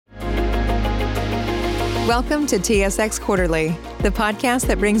Welcome to TSX Quarterly, the podcast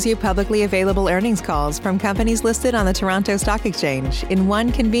that brings you publicly available earnings calls from companies listed on the Toronto Stock Exchange in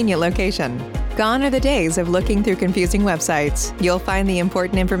one convenient location. Gone are the days of looking through confusing websites. You'll find the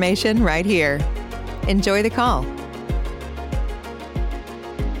important information right here. Enjoy the call.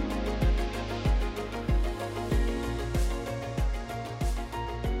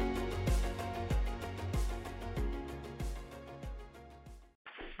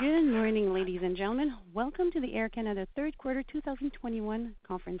 Good morning, ladies and gentlemen. Welcome to the Air Canada third quarter 2021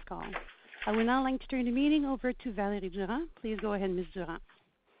 conference call. I would now like to turn the meeting over to Valérie Durand. Please go ahead, Ms. Durand.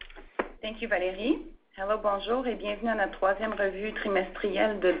 Thank you, Valérie. Hello, bonjour et bienvenue à notre troisième revue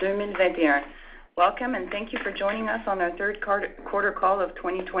trimestrielle de 2021. Welcome and thank you for joining us on our third quarter call of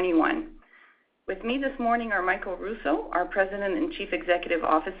 2021. With me this morning are Michael Rousseau, our President and Chief Executive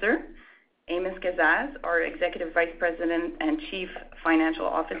Officer, Amos Kazzaz, our Executive Vice President and Chief Financial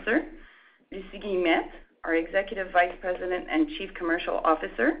Officer, Lucie Guillemette, our Executive Vice President and Chief Commercial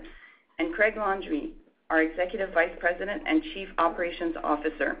Officer, and Craig Landry, our Executive Vice President and Chief Operations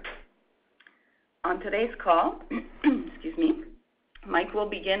Officer. On today's call, Mike will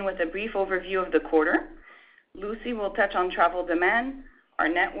begin with a brief overview of the quarter. Lucie will touch on travel demand, our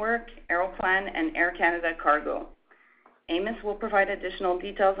network, Aeroplan, and Air Canada Cargo. Amos will provide additional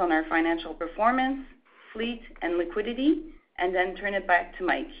details on our financial performance, fleet, and liquidity, and then turn it back to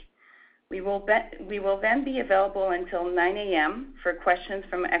Mike. We will then be available until 9 a.m. for questions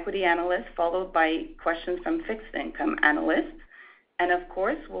from equity analysts, followed by questions from fixed income analysts. And of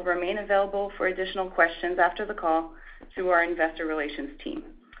course, we'll remain available for additional questions after the call through our investor relations team.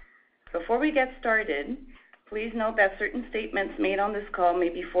 Before we get started, please note that certain statements made on this call may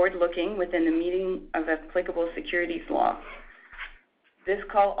be forward-looking within the meaning of applicable securities law. This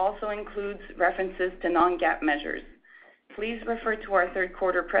call also includes references to non-GAAP measures. Please refer to our third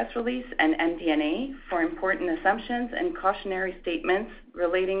quarter press release and MD&A for important assumptions and cautionary statements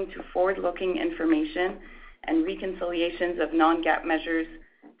relating to forward-looking information and reconciliations of non-GAAP measures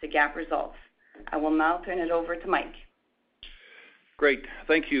to GAAP results. I will now turn it over to Mike. Great.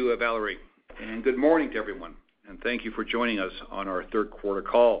 Thank you, Valerie. And good morning to everyone, and thank you for joining us on our third quarter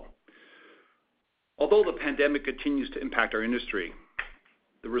call. Although the pandemic continues to impact our industry,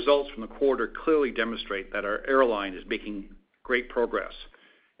 the results from the quarter clearly demonstrate that our airline is making great progress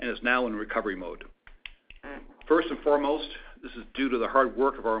and is now in recovery mode. First and foremost, this is due to the hard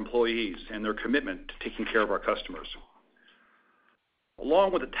work of our employees and their commitment to taking care of our customers.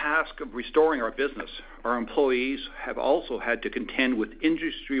 Along with the task of restoring our business, our employees have also had to contend with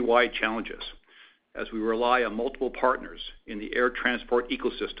industry-wide challenges as we rely on multiple partners in the air transport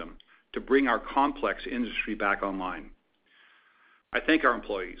ecosystem to bring our complex industry back online. I thank our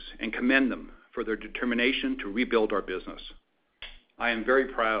employees and commend them for their determination to rebuild our business. I am very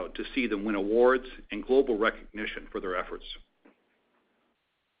proud to see them win awards and global recognition for their efforts.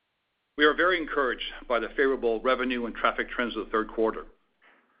 We are very encouraged by the favorable revenue and traffic trends of the third quarter.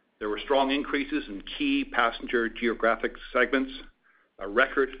 There were strong increases in key passenger geographic segments, a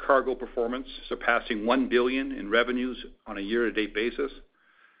record cargo performance surpassing $1 billion in revenues on a year-to-date basis,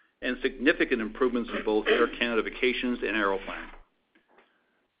 and significant improvements in both Air Canada Vacations and Aeroplan.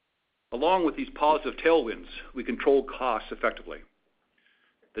 Along with these positive tailwinds, we controlled costs effectively.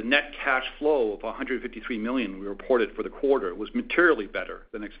 The net cash flow of $153 million we reported for the quarter was materially better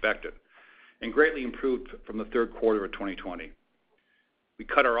than expected and greatly improved from the third quarter of 2020. We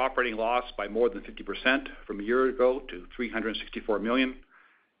cut our operating loss by more than 50% from a year ago to $364 million,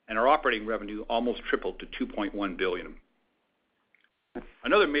 and our operating revenue almost tripled to $2.1 billion.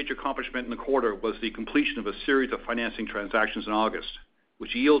 Another major accomplishment in the quarter was the completion of a series of financing transactions in August,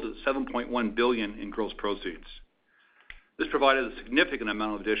 which yielded $7.1 billion in gross proceeds. This provided a significant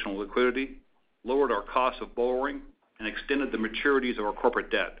amount of additional liquidity, lowered our cost of borrowing, and extended the maturities of our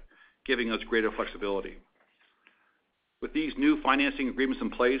corporate debt, giving us greater flexibility. With these new financing agreements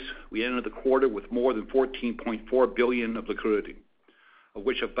in place, we ended the quarter with more than $14.4 billion of liquidity, of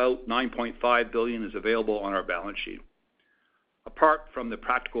which about $9.5 billion is available on our balance sheet. Apart from the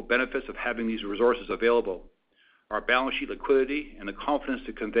practical benefits of having these resources available, our balance sheet liquidity and the confidence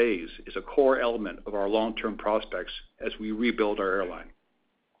it conveys is a core element of our long-term prospects as we rebuild our airline.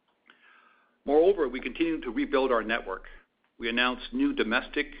 Moreover, we continue to rebuild our network. We announced new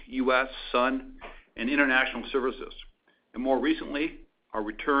domestic, U.S., Sun, and international services, and more recently, our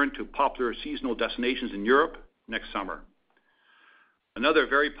return to popular seasonal destinations in Europe next summer. Another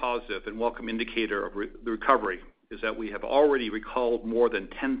very positive and welcome indicator of the recovery is that we have already recalled more than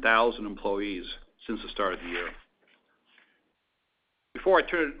 10,000 employees since the start of the year. Before I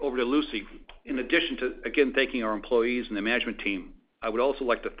turn it over to Lucie, in addition to, again, thanking our employees and the management team, I would also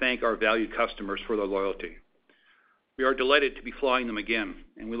like to thank our valued customers for their loyalty. We are delighted to be flying them again,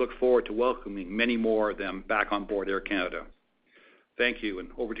 and we look forward to welcoming many more of them back on board Air Canada. Thank you, and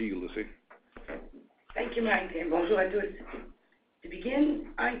over to you, Lucy. Thank you, Mike, and bonjour à tous. To begin,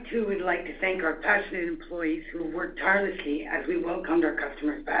 I too would like to thank our passionate employees who have worked tirelessly as we welcomed our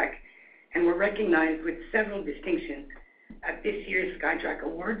customers back and were recognized with several distinctions at this year's Skytrack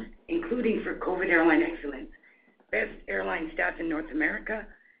Awards, including for COVID Airline Excellence, Best Airline Staff in North America,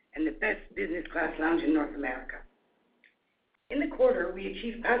 and the Best Business Class Lounge in North America. In the quarter, we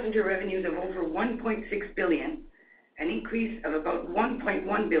achieved passenger revenues of over $1.6 billion, an increase of about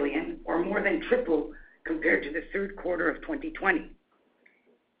 $1.1 billion, or more than triple compared to the third quarter of 2020.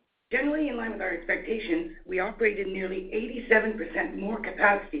 Generally in line with our expectations, we operated nearly 87% more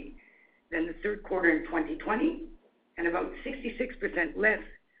capacity than the third quarter in 2020 and about 66% less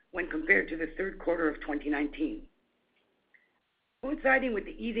when compared to the third quarter of 2019. Coinciding with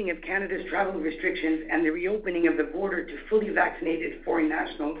the easing of Canada's travel restrictions and the reopening of the border to fully vaccinated foreign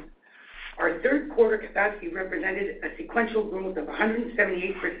nationals, our third quarter capacity represented a sequential growth of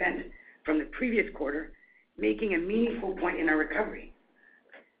 178% from the previous quarter, making a meaningful point in our recovery.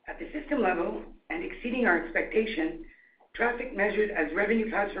 At the system level, and exceeding our expectation, traffic measured as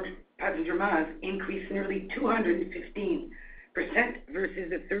revenue passenger miles increased nearly 215% versus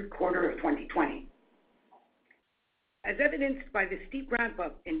the third quarter of 2020. As evidenced by the steep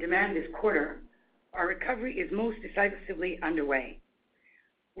ramp-up in demand this quarter, our recovery is most decisively underway.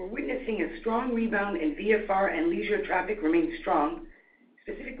 We're witnessing a strong rebound in VFR and leisure traffic remains strong,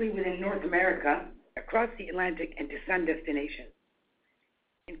 specifically within North America, across the Atlantic and to sun destinations.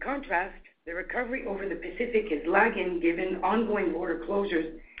 In contrast, the recovery over the Pacific is lagging given ongoing border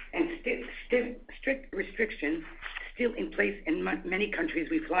closures and strict restrictions still in place in many countries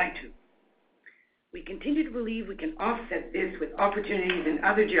we fly to. We continue to believe we can offset this with opportunities in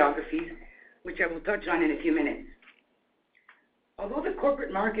other geographies, which I will touch on in a few minutes. Although the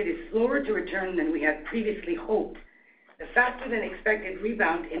corporate market is slower to return than we had previously hoped, the faster than expected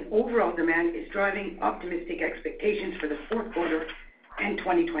rebound in overall demand is driving optimistic expectations for the fourth quarter and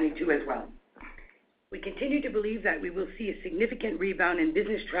 2022 as well. We continue to believe that we will see a significant rebound in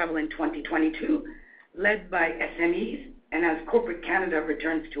business travel in 2022, led by SMEs and as corporate Canada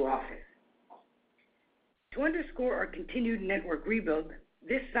returns to office. To underscore our continued network rebuild,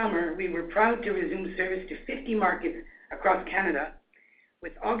 this summer we were proud to resume service to 50 markets across Canada,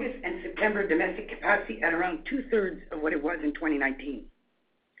 with August and September domestic capacity at around two-thirds of what it was in 2019.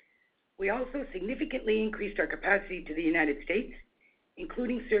 We also significantly increased our capacity to the United States,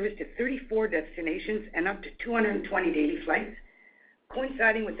 including service to 34 destinations and up to 220 daily flights,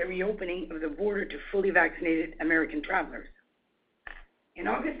 coinciding with the reopening of the border to fully vaccinated American travelers. In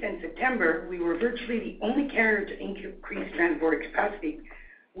August and September, we were virtually the only carrier to increase transborder capacity,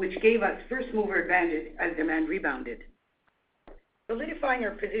 which gave us first-mover advantage as demand rebounded. Solidifying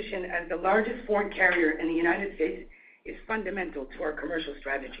our position as the largest foreign carrier in the United States is fundamental to our commercial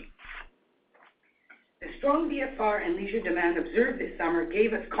strategy. The strong VFR and leisure demand observed this summer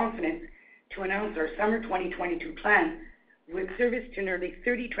gave us confidence to announce our summer 2022 plan with service to nearly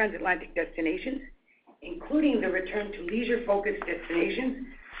 30 transatlantic destinations, including the return to leisure-focused destinations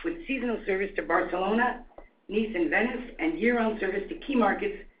with seasonal service to Barcelona, Nice and Venice, and year-round service to key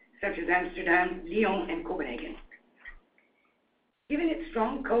markets such as Amsterdam, Lyon, and Copenhagen. Given its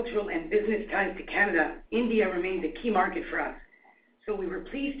strong cultural and business ties to Canada, India remains a key market for us, so we were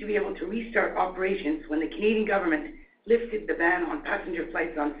pleased to be able to restart operations when the Canadian government lifted the ban on passenger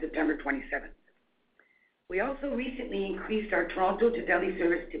flights on September 27th. We also recently increased our Toronto to Delhi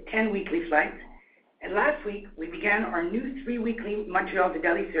service to 10 weekly flights, and last week we began our new 3-weekly Montreal to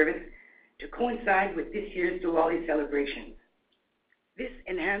Delhi service to coincide with this year's Diwali celebrations. This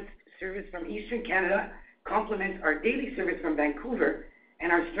enhanced service from Eastern Canada complements our daily service from Vancouver,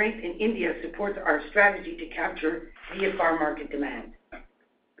 and our strength in India supports our strategy to capture VFR market demand.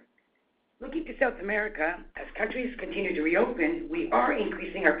 Looking to South America, as countries continue to reopen, we are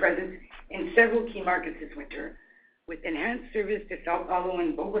increasing our presence in several key markets this winter, with enhanced service to Sao Paulo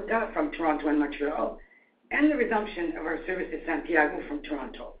and Bogota from Toronto and Montreal, and the resumption of our service to Santiago from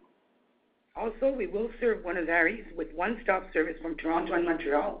Toronto. Also, we will serve Buenos Aires with one-stop service from Toronto and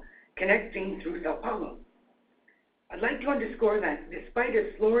Montreal, connecting through Sao Paulo. I'd like to underscore that despite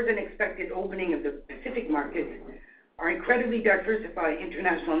a slower than expected opening of the Pacific markets, our incredibly diversified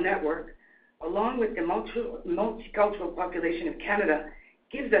international network, along with the multicultural population of Canada,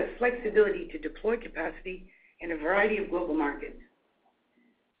 gives us flexibility to deploy capacity in a variety of global markets.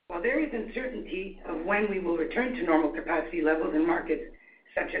 While there is uncertainty of when we will return to normal capacity levels in markets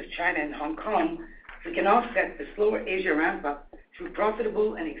such as China and Hong Kong, we can offset the slower Asia ramp-up through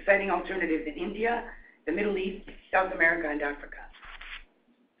profitable and exciting alternatives in India, the Middle East, South America, and Africa.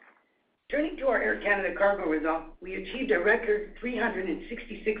 Turning to our Air Canada Cargo result, we achieved a record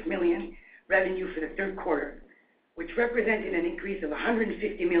 $366 million revenue for the third quarter, which represented an increase of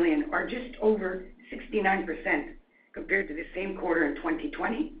 $150 million, or just over 69% compared to the same quarter in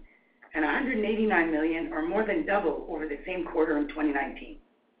 2020, and $189 million, or more than double over the same quarter in 2019.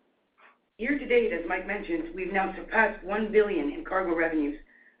 Year to date, as Mike mentioned, we've now surpassed $1 billion in cargo revenues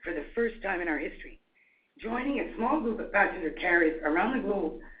for the first time in our history, joining a small group of passenger carriers around the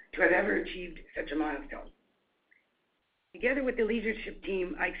globe to have ever achieved such a milestone. Together with the leadership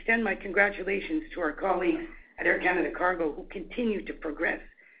team, I extend my congratulations to our colleagues at Air Canada Cargo who continue to progress,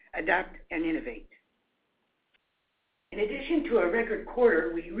 adapt, and innovate. In addition to a record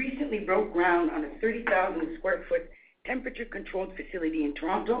quarter, we recently broke ground on a 30,000 square foot temperature-controlled facility in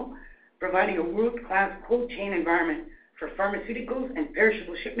Toronto, providing a world-class cold chain environment for pharmaceuticals and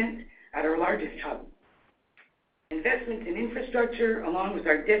perishable shipments at our largest hub. Investments in infrastructure, along with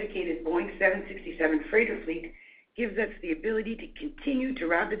our dedicated Boeing 767 freighter fleet, gives us the ability to continue to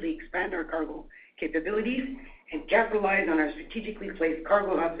rapidly expand our cargo capabilities and capitalize on our strategically placed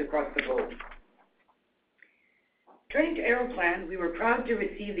cargo hubs across the globe. Turning to Aeroplan, we were proud to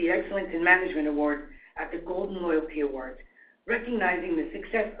receive the Excellence in Management Award at the Golden Loyalty Awards, recognizing the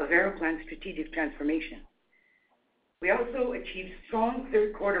success of Aeroplan's strategic transformation. We also achieved strong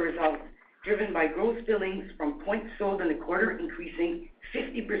third quarter results driven by gross billings from points sold in the quarter increasing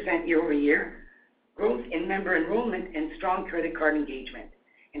 50% year over year, growth in member enrollment, and strong credit card engagement.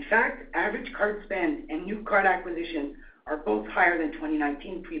 In fact, average card spend and new card acquisition are both higher than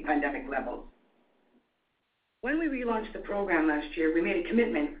 2019 pre-pandemic levels. When we relaunched the program last year, we made a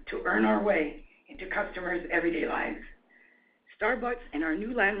commitment to earn our way into customers' everyday lives. Starbucks and our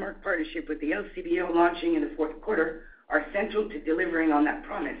new landmark partnership with the LCBO launching in the fourth quarter are central to delivering on that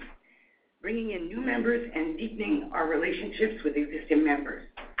promise, bringing in new members and deepening our relationships with existing members.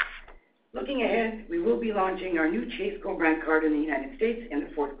 Looking ahead, we will be launching our new Chase co-brand card in the United States in the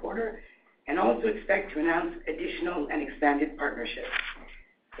fourth quarter and also expect to announce additional and expanded partnerships.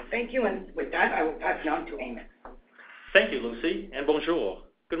 So thank you, and with that, I will pass it on to Amos. Thank you, Lucy, and bonjour.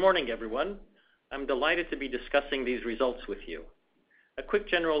 Good morning, everyone. I'm delighted to be discussing these results with you. A quick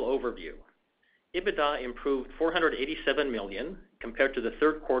general overview. EBITDA improved $487 million compared to the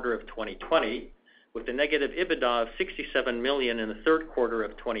third quarter of 2020, with a negative EBITDA of $67 million in the third quarter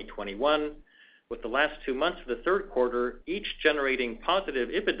of 2021, with the last 2 months of the third quarter each generating positive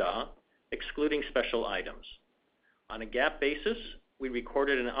EBITDA, excluding special items. On a GAAP basis, we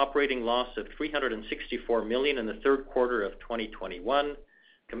recorded an operating loss of $364 million in the third quarter of 2021,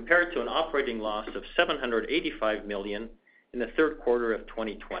 compared to an operating loss of $785 million in the third quarter of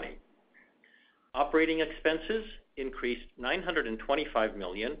 2020. Operating expenses increased $925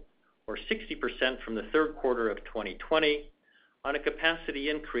 million, or 60% from the third quarter of 2020, on a capacity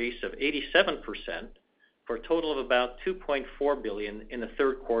increase of 87%, for a total of about $2.4 billion in the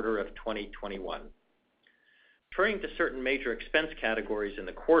third quarter of 2021. Turning to certain major expense categories in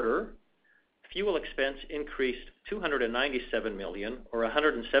the quarter, fuel expense increased $297 million, or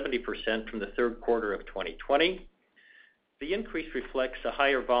 170% from the third quarter of 2020. The increase reflects a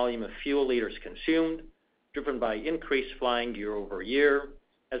higher volume of fuel liters consumed, driven by increased flying year over year,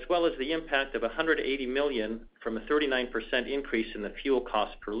 as well as the impact of $180 million from a 39% increase in the fuel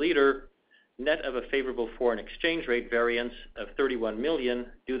cost per liter, net of a favorable foreign exchange rate variance of $31 million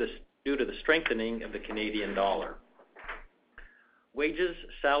due to the strengthening of the Canadian dollar. Wages,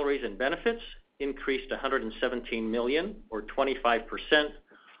 salaries, and benefits increased $117 million, or 25%,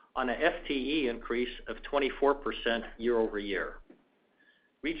 on a FTE increase of 24% year over year.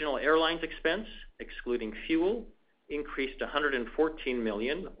 Regional airlines expense, excluding fuel, increased $114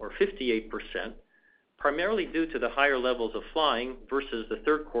 million, or 58%, primarily due to the higher levels of flying versus the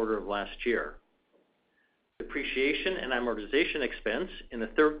third quarter of last year. Depreciation and amortization expense in the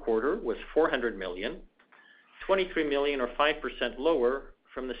third quarter was $400 million, $23 million, or 5% lower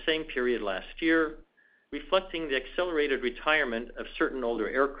from the same period last year, reflecting the accelerated retirement of certain older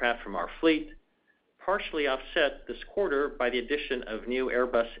aircraft from our fleet, partially offset this quarter by the addition of new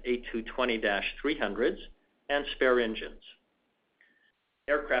Airbus A220-300s and spare engines.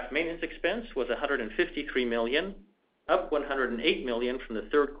 Aircraft maintenance expense was $153 million, up $108 million from the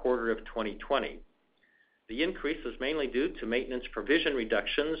third quarter of 2020. The increase was mainly due to maintenance provision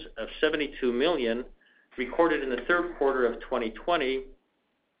reductions of $72 million recorded in the third quarter of 2020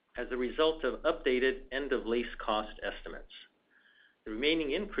 as a result of updated end-of-lease cost estimates. The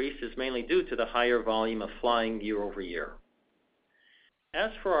remaining increase is mainly due to the higher volume of flying year over year.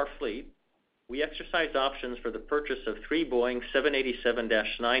 As for our fleet, we exercised options for the purchase of 3 Boeing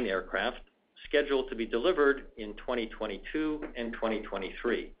 787-9 aircraft scheduled to be delivered in 2022 and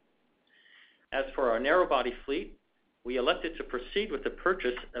 2023. As for our narrow-body fleet, we elected to proceed with the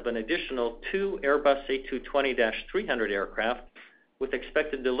purchase of an additional 2 Airbus A220-300 aircraft with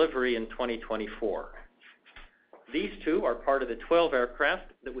expected delivery in 2024. These 2 are part of the 12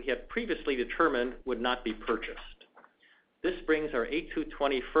 aircraft that we had previously determined would not be purchased. This brings our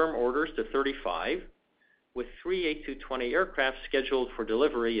A220 firm orders to 35, with 3 A220 aircraft scheduled for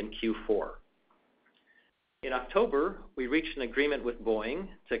delivery in Q4. In October, we reached an agreement with Boeing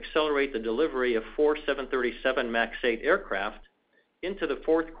to accelerate the delivery of 4 737 MAX 8 aircraft into the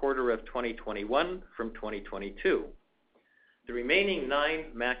fourth quarter of 2021 from 2022. The remaining 9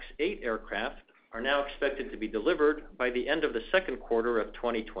 MAX 8 aircraft are now expected to be delivered by the end of the second quarter of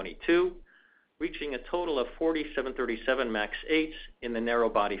 2022, reaching a total of 40 737 MAX 8s in the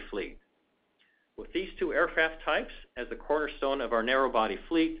narrow-body fleet. With these 2 aircraft types as the cornerstone of our narrow-body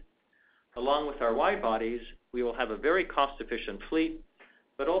fleet, along with our wide bodies, we will have a very cost-efficient fleet,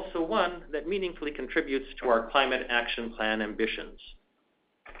 but also one that meaningfully contributes to our climate action plan ambitions.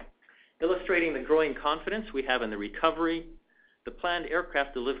 Illustrating the growing confidence we have in the recovery, the planned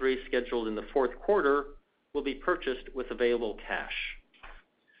aircraft delivery scheduled in the fourth quarter will be purchased with available cash.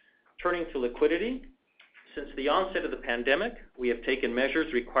 Turning to liquidity, since the onset of the pandemic, we have taken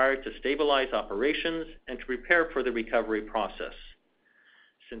measures required to stabilize operations and to prepare for the recovery process.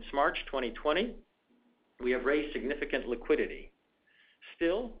 Since March 2020, we have raised significant liquidity.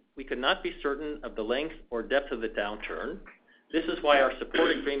 Still, we could not be certain of the length or depth of the downturn. This is why our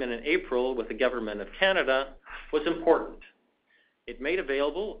support agreement in April with the Government of Canada was important. It made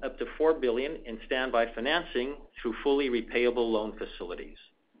available up to $4 billion in standby financing through fully repayable loan facilities.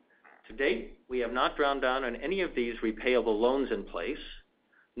 To date, we have not drawn down on any of these repayable loans in place,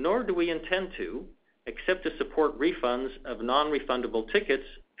 nor do we intend to, except to support refunds of non-refundable tickets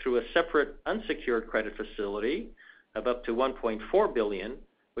through a separate unsecured credit facility of up to $1.4 billion,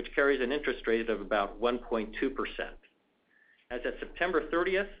 which carries an interest rate of about 1.2%. As of September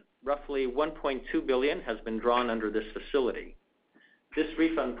 30th, roughly $1.2 billion has been drawn under this facility. This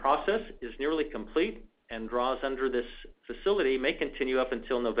refund process is nearly complete, and draws under this facility may continue up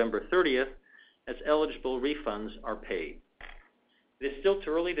until November 30th as eligible refunds are paid. It is still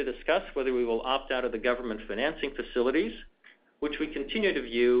too early to discuss whether we will opt out of the government financing facilities, which we continue to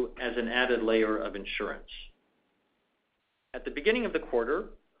view as an added layer of insurance. At the beginning of the quarter,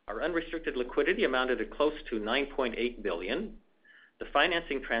 our unrestricted liquidity amounted to close to $9.8 billion. The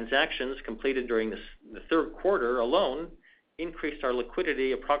financing transactions completed during the third quarter alone increased our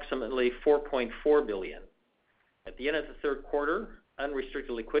liquidity approximately $4.4 billion. At the end of the third quarter,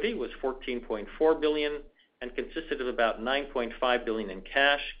 unrestricted liquidity was $14.4 billion and consisted of about $9.5 billion in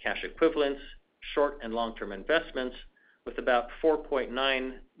cash, cash equivalents, short and long-term investments, with about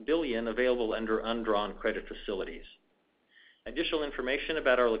 $4.9 billion available under undrawn credit facilities. Additional information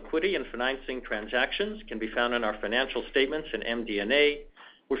about our liquidity and financing transactions can be found in our financial statements and MD&A,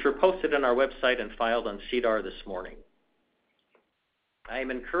 which were posted on our website and filed on SEDAR this morning. I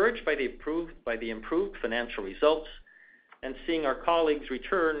am encouraged by the improved financial results, and seeing our colleagues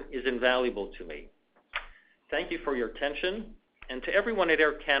return is invaluable to me. Thank you for your attention, and to everyone at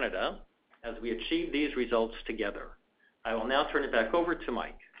Air Canada as we achieve these results together. I will now turn it back over to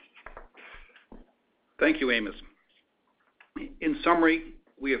Mike. Thank you, Amos. In summary,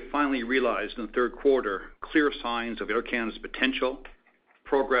 we have finally realized in the third quarter clear signs of Air Canada's potential,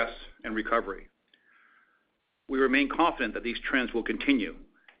 progress, and recovery. We remain confident that these trends will continue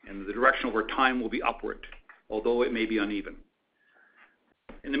and the direction over time will be upward, although it may be uneven.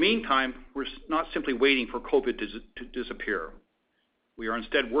 In the meantime, we're not simply waiting for COVID to disappear. We are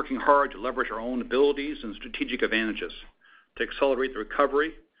instead working hard to leverage our own abilities and strategic advantages to accelerate the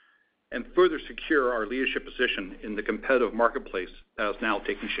recovery and further secure our leadership position in the competitive marketplace that is now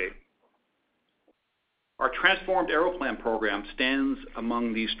taking shape. Our transformed Aeroplan program stands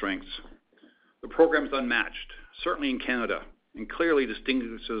among these strengths. The program is unmatched, certainly in Canada, and clearly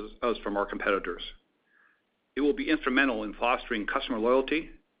distinguishes us from our competitors. It will be instrumental in fostering customer loyalty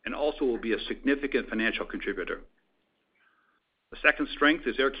and also will be a significant financial contributor. The second strength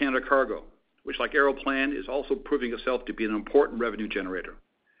is Air Canada Cargo, which, like Aeroplan, is also proving itself to be an important revenue generator.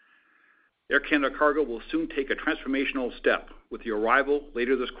 Air Canada Cargo will soon take a transformational step with the arrival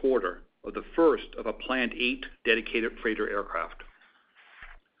later this quarter of the first of a planned 8 dedicated freighter aircraft.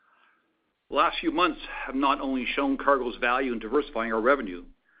 The last few months have not only shown cargo's value in diversifying our revenue,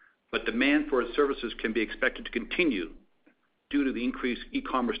 but demand for its services can be expected to continue due to the increased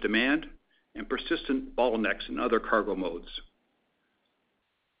e-commerce demand and persistent bottlenecks in other cargo modes.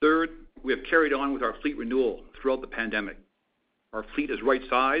 Third, We have carried on with our fleet renewal throughout the pandemic. Our fleet is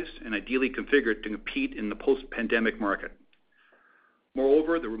right-sized and ideally configured to compete in the post-pandemic market.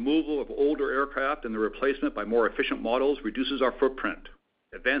 Moreover, the removal of older aircraft and the replacement by more efficient models reduces our footprint,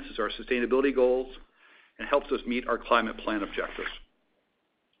 advances our sustainability goals, and helps us meet our climate plan objectives.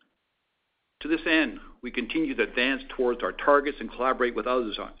 To this end, we continue to advance towards our targets and collaborate with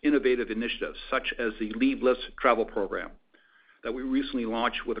others on innovative initiatives such as the Leaveless Travel Program that we recently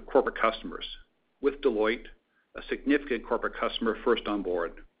launched with corporate customers, with Deloitte, a significant corporate customer first on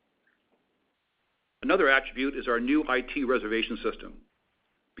board. Another attribute is our new IT reservation system.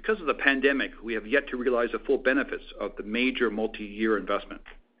 Because of the pandemic, we have yet to realize the full benefits of the major multi-year investment.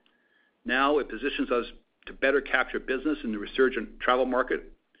 Now it positions us to better capture business in the resurgent travel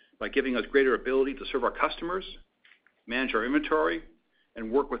market by giving us greater ability to serve our customers, manage our inventory,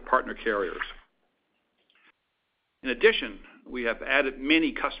 and work with partner carriers. In addition, we have added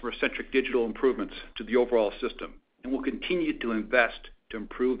many customer-centric digital improvements to the overall system and will continue to invest to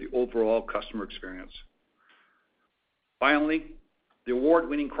improve the overall customer experience. Finally, the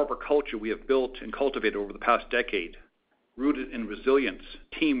award-winning corporate culture we have built and cultivated over the past decade, rooted in resilience,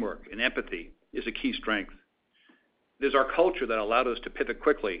 teamwork, and empathy, is a key strength. It is our culture that allowed us to pivot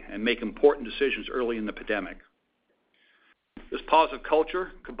quickly and make important decisions early in the pandemic. This positive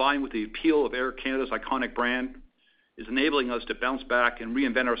culture, combined with the appeal of Air Canada's iconic brand, is enabling us to bounce back and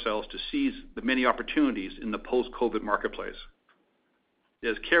reinvent ourselves to seize the many opportunities in the post-COVID marketplace. It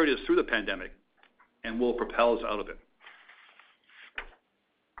has carried us through the pandemic and will propel us out of it.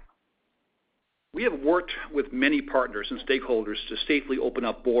 We have worked with many partners and stakeholders to safely open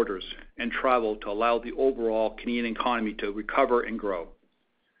up borders and travel to allow the overall Canadian economy to recover and grow.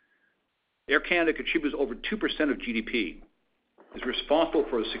 Air Canada contributes over 2% of GDP, is responsible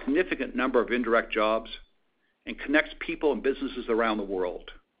for a significant number of indirect jobs, and connects people and businesses around the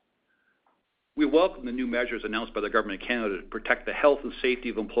world. We welcome the new measures announced by the Government of Canada to protect the health and safety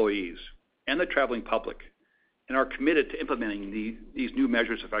of employees and the traveling public, and are committed to implementing these new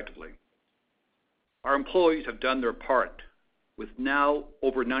measures effectively. Our employees have done their part, with now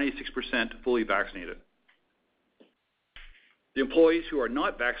over 96% fully vaccinated. The employees who are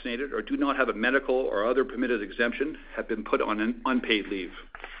not vaccinated or do not have a medical or other permitted exemption have been put on an unpaid leave.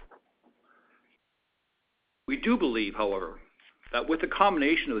 We do believe, however, that with the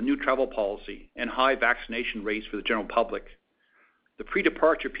combination of the new travel policy and high vaccination rates for the general public, the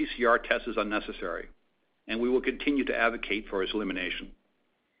pre-departure PCR test is unnecessary, and we will continue to advocate for its elimination.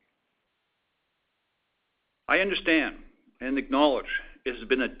 I understand and acknowledge it has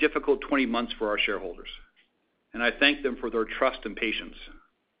been a difficult 20 months for our shareholders, and I thank them for their trust and patience.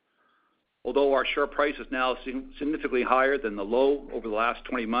 Although our share price is now significantly higher than the low over the last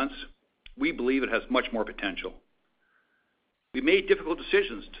 20 months, we believe it has much more potential. We made difficult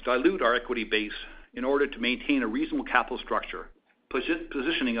decisions to dilute our equity base in order to maintain a reasonable capital structure,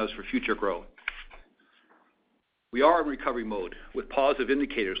 positioning us for future growth. We are in recovery mode with positive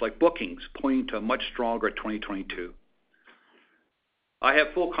indicators like bookings pointing to a much stronger 2022. I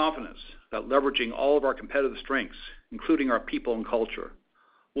have full confidence that leveraging all of our competitive strengths, including our people and culture,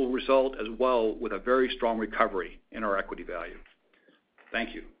 will result as well with a very strong recovery in our equity value.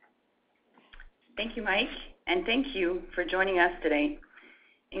 Thank you. Thank you, Mike, and thank you for joining us today.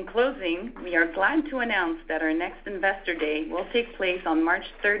 In closing, we are glad to announce that our next Investor Day will take place on March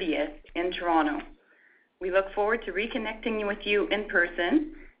 30th in Toronto. We look forward to reconnecting with you in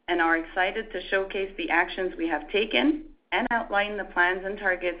person and are excited to showcase the actions we have taken and outline the plans and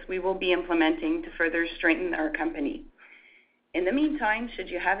targets we will be implementing to further strengthen our company. In the meantime, should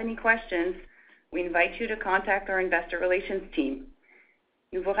you have any questions, we invite you to contact our investor relations team.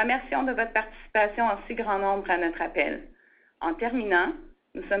 Nous vous remercions de votre participation en si grand nombre à notre appel. En terminant,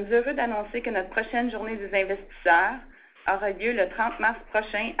 nous sommes heureux d'annoncer que notre prochaine journée des investisseurs aura lieu le 30 mars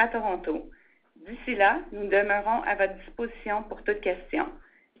prochain à Toronto. D'ici là, nous demeurons à votre disposition pour toute question.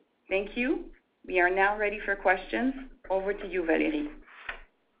 Thank you. We are now ready for questions. Over to you, Valérie.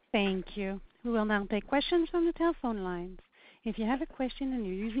 Thank you. We will now take questions from the telephone lines. If you have a question and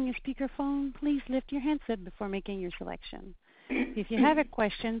you're using a speakerphone, please lift your handset before making your selection. If you have a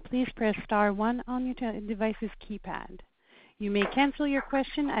question, please press star 1 on your device's keypad. You may cancel your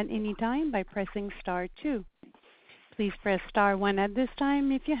question at any time by pressing star 2. Please press star 1 at this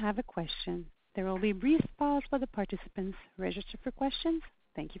time if you have a question. There will be a brief pause while the participants register for questions.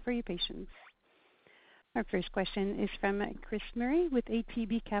 Thank you for your patience. Our first question is from Chris Murray with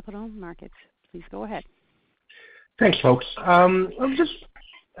ATB Capital Markets. Please go ahead. Thanks, folks.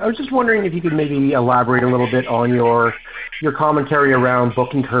 I was just wondering if you could maybe elaborate a little bit on your commentary around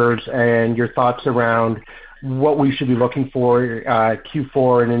booking curves and your thoughts around what we should be looking for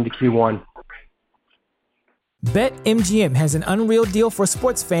Q4 and into Q1. BetMGM has an unreal deal for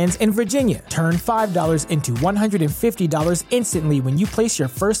sports fans in Virginia. Turn $5 into $150 instantly when you place your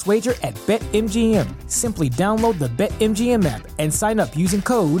first wager at BetMGM. Simply download the BetMGM app and sign up using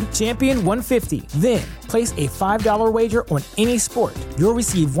code Champion150. Then, place a $5 wager on any sport. You'll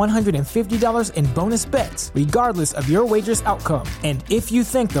receive $150 in bonus bets, regardless of your wager's outcome. And if you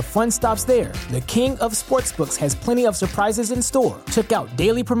think the fun stops there, the king of sportsbooks has plenty of surprises in store. Check out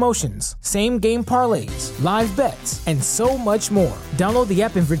daily promotions, same-game parlays, live bets, and so much more. Download the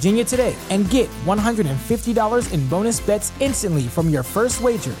app in Virginia today and get $150 in bonus bets instantly from your first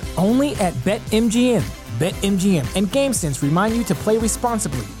wager. Only at BetMGM. BetMGM and GameSense remind you to play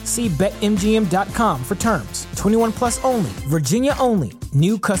responsibly. See BetMGM.com for terms. 21 plus only. Virginia only.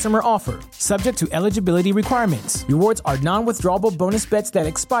 New customer offer. Subject to eligibility requirements. Rewards are non-withdrawable bonus bets that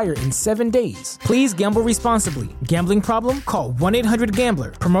expire in 7 days. Please gamble responsibly. Gambling problem? Call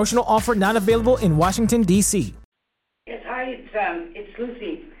 1-800-GAMBLER. Promotional offer not available in Washington, D.C. Yes, hi, it's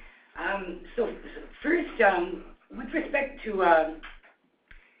Lucy. So first, with respect to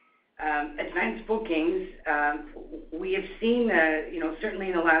advanced bookings, we have seen, certainly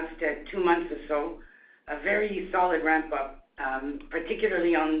in the last 2 months or so, a very solid ramp up,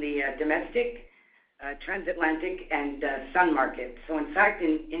 particularly on the domestic, transatlantic, and sun market. So in fact,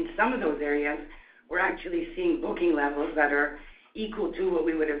 in some of those areas, we're actually seeing booking levels that are equal to what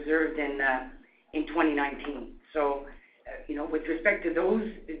we would have observed in 2019. So, with respect to those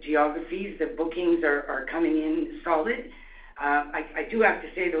geographies, the bookings are coming in solid. I do have to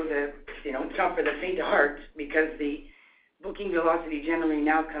say, though, that, it's not for the faint of heart, because the booking velocity generally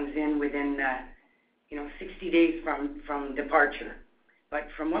now comes in within, 60 days from departure. But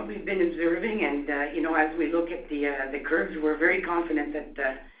from what we've been observing and, as we look at the curves, we're very confident that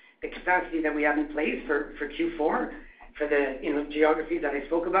the capacity that we have in place for Q4, for the, geographies that I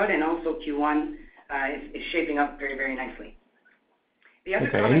spoke about, and also Q1 is shaping up very, very nicely. The other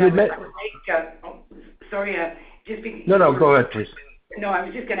comment I would make, No, go ahead, please. No, I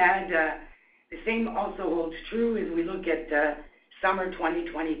was just going to add, the same also holds true as we look at summer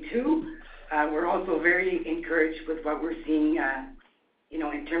 2022. We're also very encouraged with what we're seeing,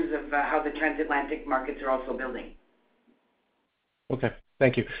 in terms of how the transatlantic markets are also building. Okay,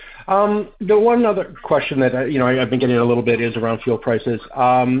 thank you. The one other question that I've been getting a little bit is around fuel prices.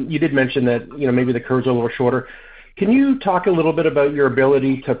 You did mention that maybe the curves are a little shorter. Can you talk a little bit about your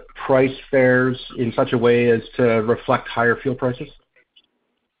ability to price fares in such a way as to reflect higher fuel prices?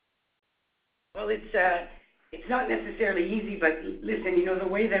 Well, it's not necessarily easy, but listen, the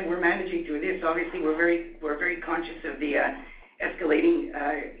way that we're managing through this, obviously we're very conscious of the escalating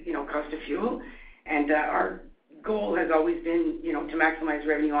cost of fuel, and our goal has always been to maximize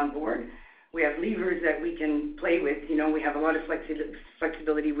revenue on board. We have levers that we can play with. We have a lot of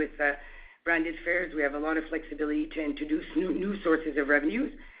flexibility with branded fares. We have a lot of flexibility to introduce new sources of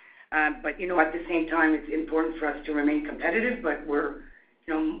revenues. But at the same time, it's important for us to remain competitive, but we're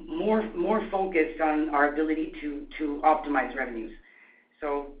more focused on our ability to optimize revenues.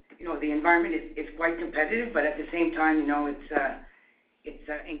 So the environment is quite competitive, but at the same time, it's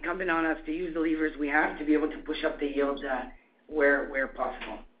incumbent on us to use the levers we have to be able to push up the yields where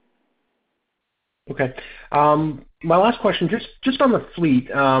possible. Okay. My last question, just on the fleet,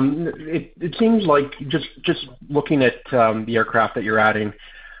 it seems like just looking at the aircraft that you're adding,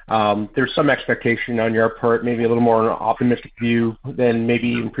 there's some expectation on your part, maybe a little more optimistic view than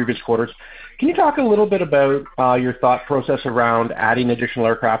maybe in previous quarters. Can you talk a little bit about your thought process around adding additional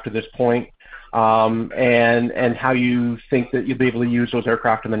aircraft to this point, and how you think that you'll be able to use those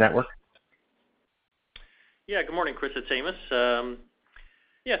aircraft in the network? Yeah, good morning, Chris. It's Amos.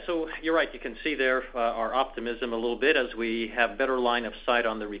 So you're right. You can see there our optimism a little bit as we have better line of sight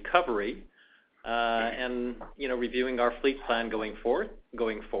on the recovery, and reviewing our fleet plan going forward.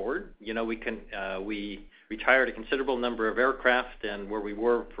 We retired a considerable number of aircraft, and where we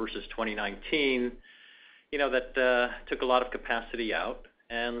were versus 2019, that took a lot of capacity out,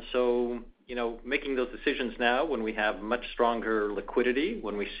 and so making those decisions now when we have much stronger liquidity,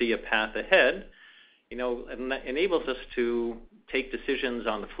 when we see a path ahead, enables us to take decisions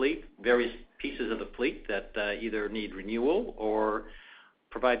on the fleet, various pieces of the fleet that either need renewal or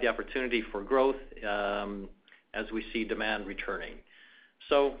provide the opportunity for growth as we see demand returning.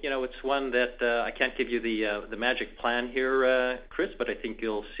 So, it's one that I can't give you the magic plan here, Chris, but I think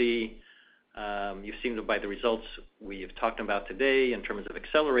you'll see, you've seen by the results we've talked about today in terms of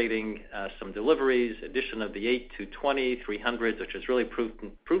accelerating some deliveries, addition of the A220-300s, which has really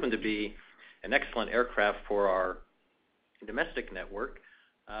proven to be an excellent aircraft for our domestic network.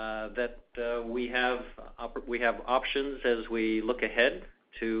 that we have options as we look ahead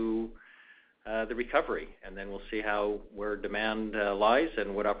to the recovery, and then we'll see where demand lies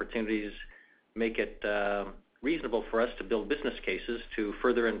and what opportunities make it reasonable for us to build business cases to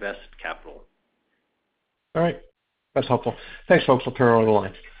further invest capital. All right. That's helpful. Thanks, folks. I'll turn over the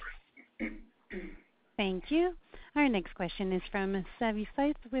line. Thank you. Our next question is from Savi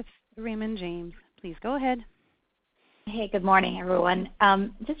Syth with Raymond James. Please go ahead. Hey, good morning, everyone.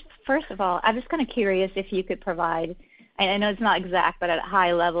 Just first of all, I'm just kind of curious if you could provide, I know it's not exact, but at a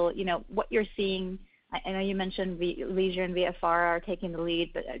high level, what you're seeing. I know you mentioned leisure and VFR are taking the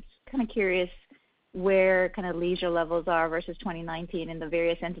lead, but I'm just kind of curious where kind of leisure levels are versus 2019 in the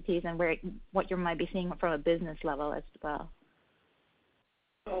various entities, and what you might be seeing from a business level as well.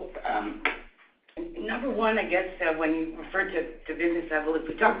 So, number one, I guess, when you refer to business level, if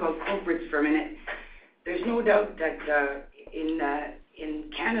we talk about corporates for a minute, there's no doubt that in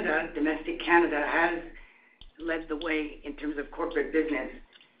Canada, domestic Canada has led the way in terms of corporate business,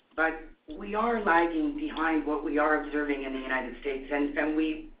 but we are lagging behind what we are observing in the United States, and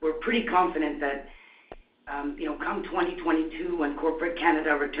we're pretty confident that come 2022, when corporate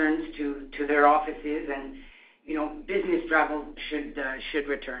Canada returns to their offices and business travel should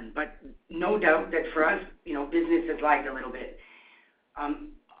return. But no doubt that for us, business has lagged a little bit.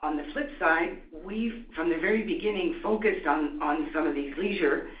 On the flip side, we've from the very beginning focused on some of these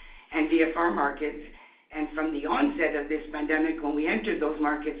leisure and VFR markets, and from the onset of this pandemic, when we entered those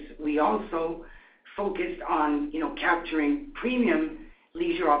markets, we also focused on capturing premium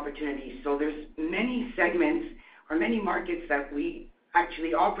leisure opportunities. So there's many segments or many markets that we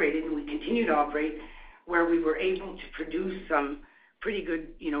actually operated and we continue to operate where we were able to produce some pretty good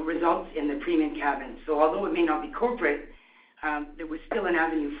results in the premium cabin. So although it may not be corporate, there was still an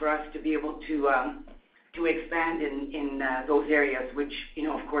avenue for us to be able to expand in those areas, which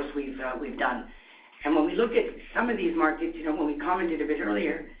of course we've done. And when we look at some of these markets, when we commented a bit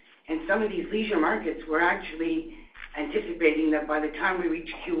earlier, in some of these leisure markets, we're actually anticipating that by the time we reach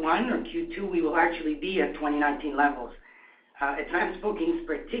Q1 or Q2, we will actually be at 2019 levels. Advanced bookings,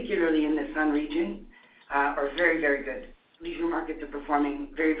 particularly in the Sun region, are very, very good. Leisure markets are performing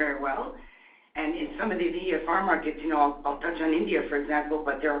very, very well. And in some of the VFR markets, I'll touch on India, for example,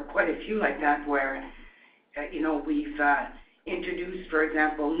 but there are quite a few like that where, we've introduced, for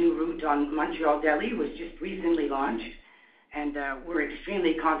example, new route on Montreal-Delhi was just recently launched, and we're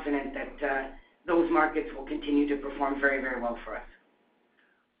extremely confident that those markets will continue to perform very, very well for us.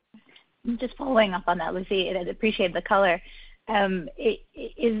 Just following up on that, Lucie, I appreciate the color.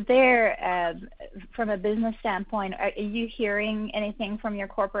 Is there, from a business standpoint, are you hearing anything from your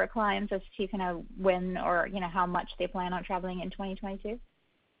corporate clients as to kind of when or how much they plan on traveling in 2022?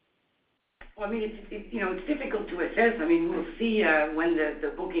 Well, I mean, it's difficult to assess. I mean, we'll see when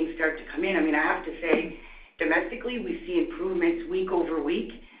the bookings start to come in. I mean, I have to say, domestically, we see improvements week over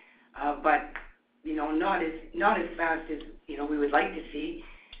week, but not as fast as we would like to see.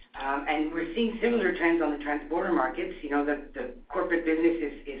 And we're seeing similar trends on the transborder markets. The corporate business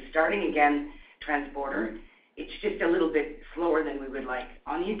is starting again, transborder. It's just a little bit slower than we would like.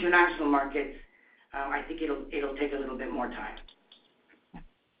 On the international markets, I think it'll take a little bit more time.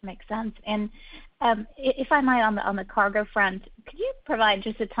 Makes sense. And if I might, on the cargo front, could you provide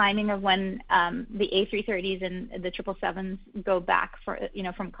just a timing of when the A330s and the 777s go back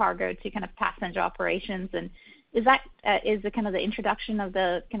from cargo to kind of passenger operations? And is the kind of the introduction of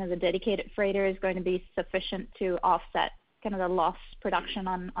the kind of the dedicated freighters going to be sufficient to offset kind of the lost production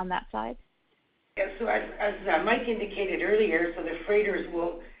on that side? Yeah, so as Mike indicated earlier, so the freighters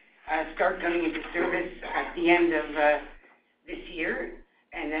will start coming into service at the end of this year.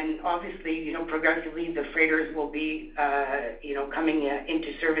 And then obviously, progressively the freighters will be, coming into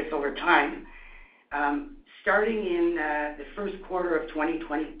service over time. Starting in the first quarter of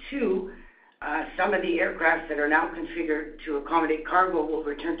 2022, some of the aircraft that are now configured to accommodate cargo will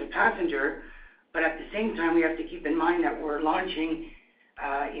return to passenger. But at the same time, we have to keep in mind that we're launching,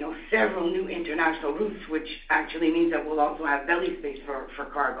 several new international routes, which actually means that we'll also have belly space for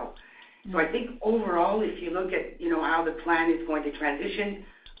cargo. So I think overall, if you look at how the plan is going to transition,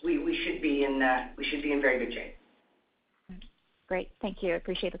 we should be in very good shape. Great, thank you. I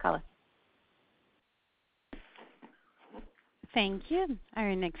appreciate the color. Thank you.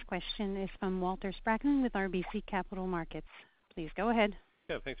 Our next question is from Walter Spracklin with RBC Capital Markets. Please go ahead.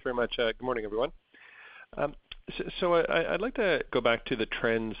 Yeah, thanks very much. Good morning, everyone. So I'd like to go back to the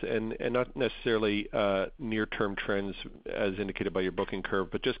trends and not necessarily near-term trends as indicated by your booking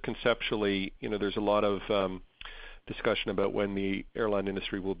curve, but just conceptually, there's a lot of discussion about when the airline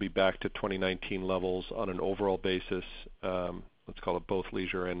industry will be back to 2019 levels on an overall basis, let's call it both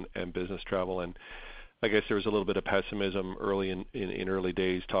leisure and business travel. And I guess there was a little bit of pessimism early in early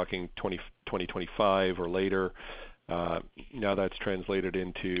days, talking 2025 or later. Now that's translated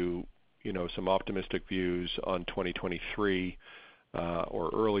into some optimistic views on 2023 or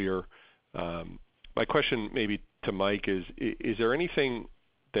earlier. My question maybe to Mike is there anything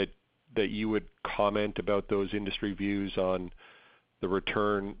that you would comment about those industry views on the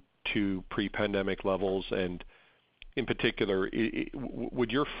return to pre-pandemic levels? And in particular,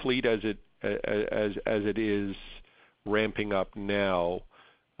 would your fleet as it is ramping up now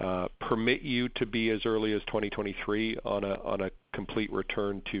permit you to be as early as 2023 on a complete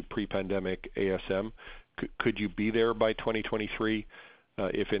return to pre-pandemic ASM? Could you be there by 2023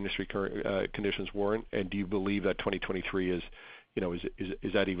 if industry conditions warrant? And do you believe that 2023 is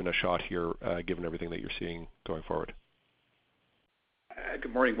that even a shot here, given everything that you're seeing going forward?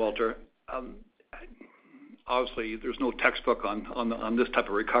 Good morning, Walter. Obviously, there's no textbook on this type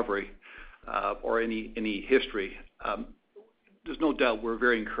of recovery or any history. There's no doubt we're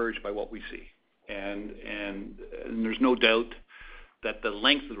very encouraged by what we see, and there's no doubt that the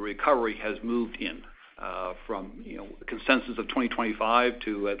length of the recovery has moved in from the consensus of 2025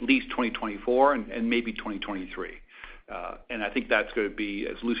 to at least 2024 and maybe 2023. And I think that's going to be,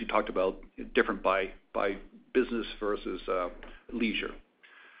 as Lucy talked about, different by business versus leisure.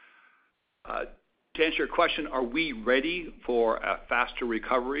 To answer your question, are we ready for a faster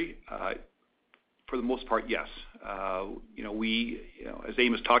recovery? For the most part, yes. As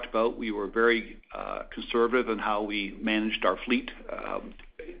Amos talked about, we were very conservative in how we managed our fleet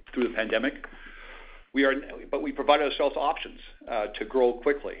through the pandemic. But we provided ourselves options to grow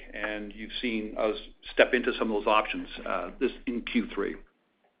quickly, and you've seen us step into some of those options this in Q3.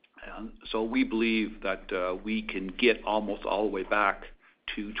 So we believe that we can get almost all the way back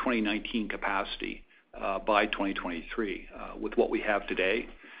to 2019 capacity by 2023 with what we have today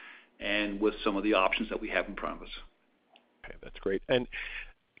and with some of the options that we have in front of us. Okay, that's great. And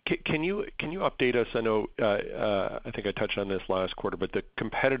can you update us? I know I think I touched on this last quarter, but the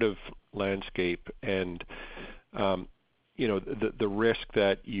competitive landscape and the risk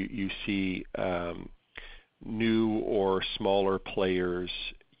that you see new or smaller players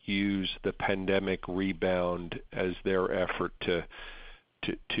use the pandemic rebound as their effort to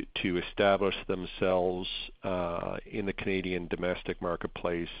establish themselves in the Canadian domestic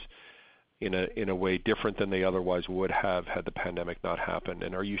marketplace in a way different than they otherwise would have had the pandemic not happened.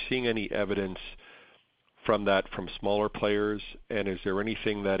 And are you seeing any evidence from that from smaller players? And is there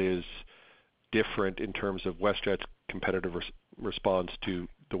anything that is different in terms of WestJet's competitive response to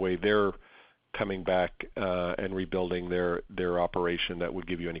the way they're coming back and rebuilding their operation that would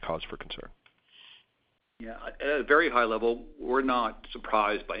give you any cause for concern? Yeah, at a very high level, we're not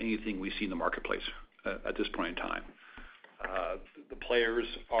surprised by anything we see in the marketplace at this point in time. The players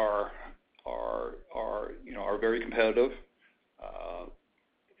are very competitive,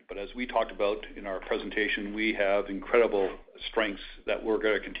 but as we talked about in our presentation, we have incredible strengths that we're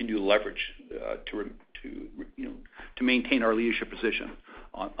going to continue to leverage to maintain our leadership position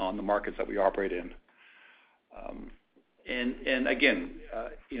on the markets that we operate in. And again,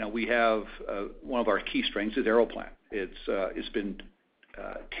 we have one of our key strengths is Aeroplan. It's been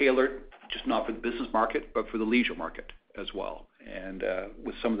tailored just not for the business market, but for the leisure market as well, and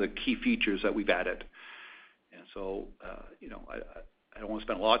with some of the key features that we've added. And so, I don't want to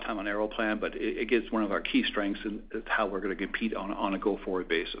spend a lot of time on Aeroplan, but it gives one of our key strengths in how we're going to compete on a go-forward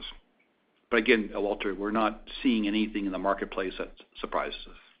basis. But again, Walter, we're not seeing anything in the marketplace that surprises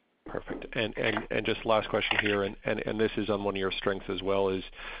us. Perfect. And just last question here, and this is on one of your strengths as well, is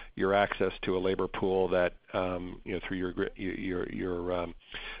your access to a labor pool that through your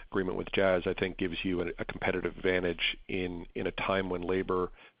agreement with Jazz, I think gives you a competitive advantage in a time when labor,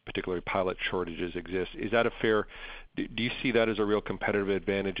 particularly pilot shortages, exist. Is that a fair? Do you see that as a real competitive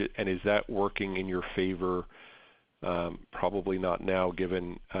advantage, and is that working in your favor? Probably not now,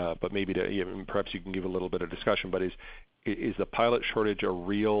 given, but maybe perhaps you can give a little bit of discussion. But is the pilot shortage a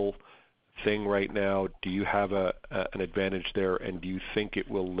real thing right now? Do you have an advantage there, and do you think it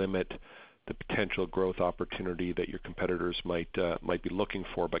will limit the potential growth opportunity that your competitors might be looking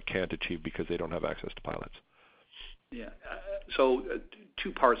for but can't achieve because they don't have access to pilots? Yeah. So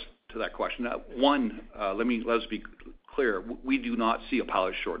two parts to that question. One, let us be clear. We do not see a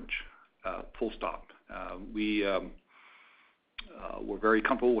pilot shortage. Full stop. We're very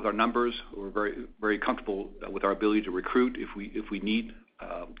comfortable with our numbers. We're very, very comfortable with our ability to recruit if we need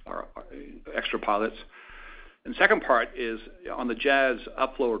our extra pilots. And the second part is on the Jazz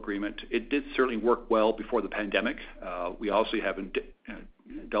upflow agreement. It did certainly work well before the pandemic. We also haven't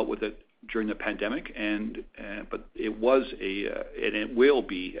dealt with it during the pandemic, but it was and it will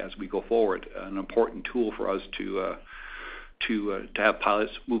be as we go forward an important tool for us to have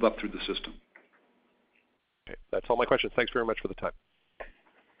pilots move up through the system. Okay, that's all my questions. Thanks very much for the time.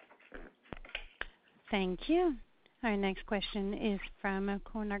 Thank you. Our next question is from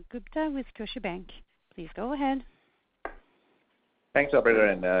Konark Gupta with Scotiabank. Please go ahead. Thanks, operator,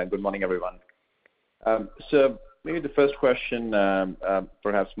 and good morning, everyone. So maybe the first question,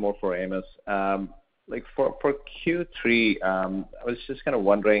 perhaps more for Amos. Like for Q3, I was just kind of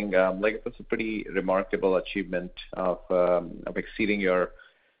wondering, like it was a pretty remarkable achievement of exceeding your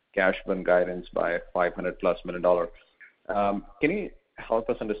cash burn guidance by $500+ million. Can you help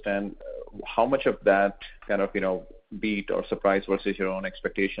us understand how much of that kind of beat or surprise versus your own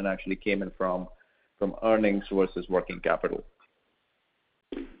expectation actually came in from earnings versus working capital?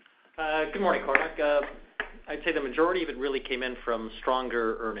 Good morning, Konark. I'd say the majority of it really came in from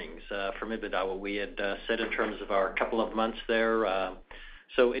stronger earnings from EBITDA, what we had said in terms of our couple of months there.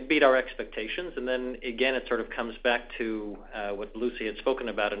 So it beat our expectations, and then again, it sort of comes back to what Lucy had spoken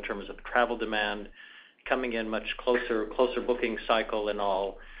about in terms of travel demand coming in much closer booking cycle and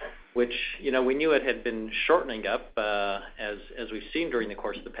all, which we knew it had been shortening up as we've seen during the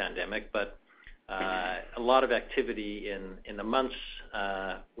course of the pandemic, but a lot of activity in the months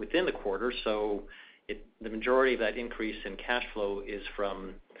within the quarter. So the majority of that increase in cash flow is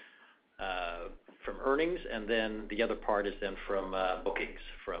from earnings, and then the other part is then from bookings,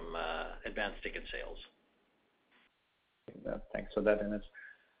 from advanced ticket sales. Thanks for that, Ines.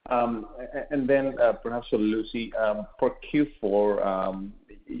 And then perhaps for Lucy, for Q4,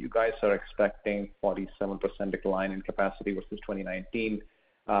 you guys are expecting 47% decline in capacity versus 2019.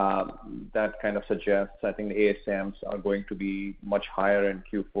 That kind of suggests, I think, the ASMs are going to be much higher in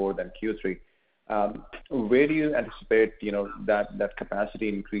Q4 than Q3. Where do you anticipate, that capacity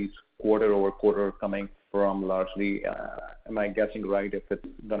increase quarter over quarter coming from largely? Am I guessing right if it's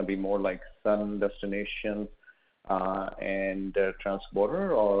going to be more like sun destinations and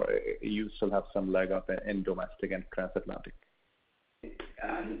transborder, or you still have some leg up in domestic and transatlantic?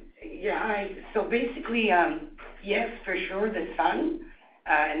 So basically, yes, for sure, the sun,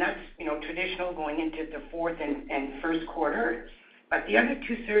 and that's traditional going into the fourth and first quarter. But the other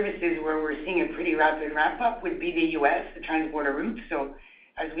two services where we're seeing a pretty rapid ramp up would be the U.S., the transborder routes. So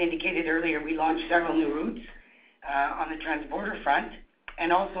as we indicated earlier, we launched several new routes on the transborder front,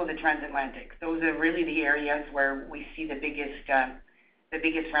 and also the transatlantic. Those are really the areas where we see the biggest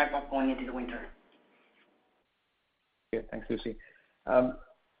ramp up going into the winter. Okay, thanks, Lucy.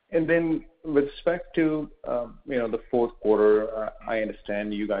 And then with respect to the fourth quarter, I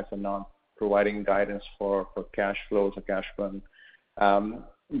understand you guys are not providing guidance for cash flows or cash burn.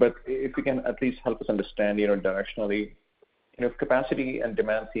 But if you can at least help us understand, directionally, if capacity and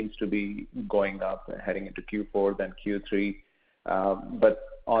demand seems to be going up heading into Q4 than Q3, but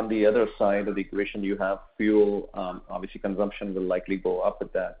on the other side of the equation, you have fuel. Obviously, consumption will likely go up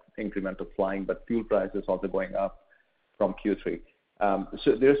with that incremental flying, but fuel prices also going up from Q3.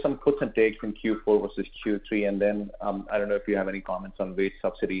 So there's some puts and takes in Q4 versus Q3, and then I don't know if you have any comments on wage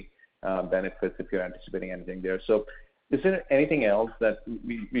subsidy benefits, if you're anticipating anything there. So is there anything else that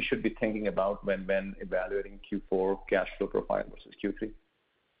we should be thinking about when evaluating Q4 cash flow profile versus Q3?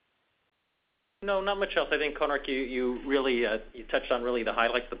 No, not much else. I think, Konark, you really you touched on really the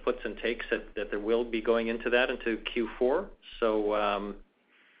highlights, the puts and takes that there will be going into Q4. So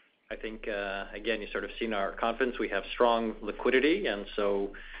I think, again, you sort of seen our confidence. We have strong liquidity, and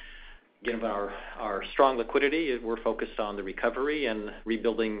so given our strong liquidity, we're focused on the recovery and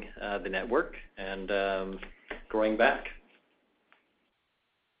rebuilding the network and growing back.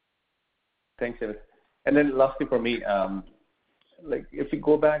 Thanks, David. And then lastly for me, like if you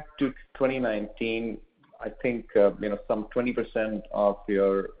go back to 2019, I think some 20% of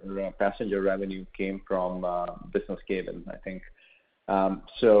your passenger revenue came from business cabin, I think.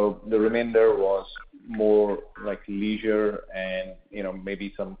 So the remainder was more like leisure and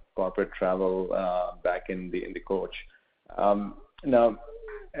maybe some corporate travel back in the coach. Now,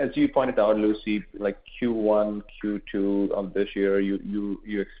 as you pointed out, Lucy, like Q1, Q2 of this year, you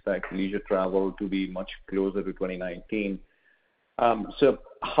expect leisure travel to be much closer to 2019. So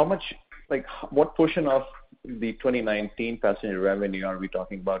how much, like what portion of the 2019 passenger revenue are we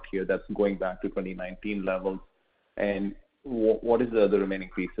talking about here that's going back to 2019 levels, and what is the remaining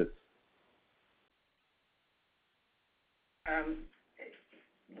pieces?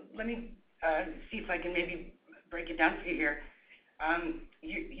 Let me see if I can maybe break it down for you here.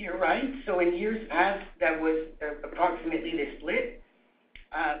 You're right. So in years past, that was approximately the split.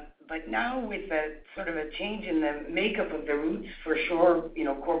 But now with a sort of a change in the makeup of the routes, for sure,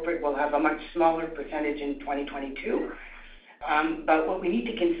 corporate will have a much smaller percentage in 2022. But what we need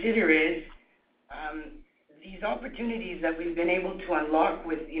to consider is these opportunities that we've been able to unlock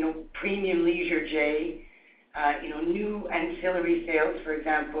with, premium leisure J, new ancillary sales, for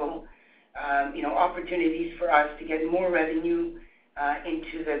example, opportunities for us to get more revenue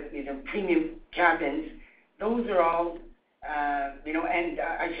into the premium cabins. Those are all, and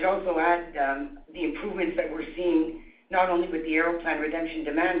I should also add the improvements that we're seeing not only with the Aeroplan redemption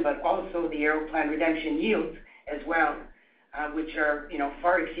demand, but also the Aeroplan redemption yields as well, which are,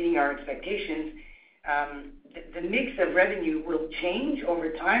 far exceeding our expectations. The mix of revenue will change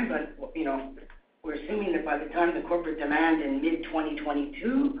over time, but, we're assuming that by the time the corporate demand in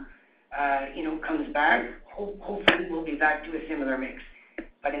mid-2022, comes back, hopefully we'll be back to a similar mix.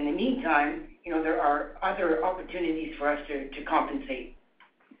 But in the meantime, there are other opportunities for us to compensate.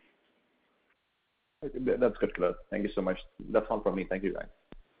 That's good, Claude. Thank you so much. That's all from me. Thank you, guys.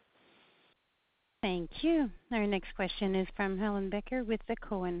 Thank you. Our next question is from Helen Becker with the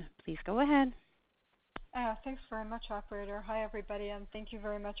Cohen. Please go ahead. Thanks very much, operator. Hi, everybody, and thank you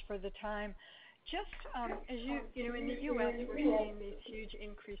very much for the time. Just as in the U.S., we're seeing these huge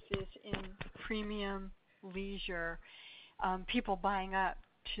increases in premium leisure, people buying up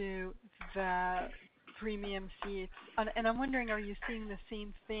to the premium seats. And I'm wondering, are you seeing the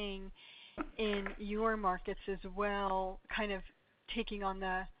same thing in your markets as well, kind of taking up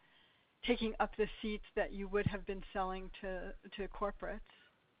the seats that you would have been selling to corporates?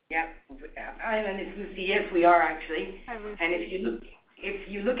 Yeah. Hi, and it's Lucy. Yes, we are actually. Hi, Lucy. And if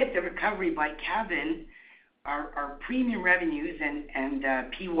you look at the recovery by cabin, our premium revenues and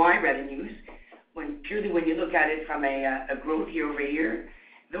PY revenues, when you look at it from a growth year over year,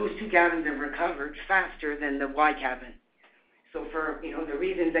 those two cabins have recovered faster than the Y cabin. So for the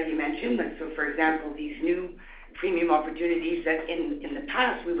reasons that you mentioned, so for example, these new premium opportunities that in the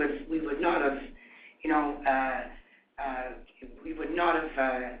past we would not have,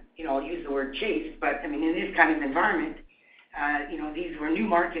 I'll use the word chased, but I mean in this kind of environment, these were new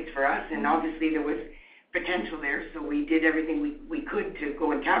markets for us, and obviously there was potential there, so we did everything we could to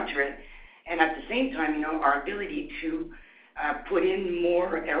go and capture it. And at the same time, our ability to put in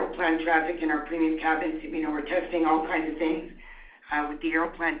more Aeroplan traffic in our premium cabins, we're testing all kinds of things with the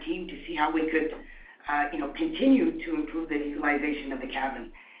Aeroplan team to see how we could, continue to improve the utilization of the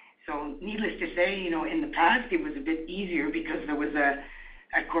cabin. So needless to say, in the past it was a bit easier because there was a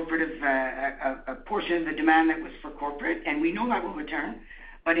portion of the demand that was for corporate, and we know that will return.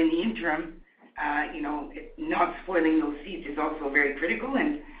 But in the interim, not spoiling those seats is also very critical,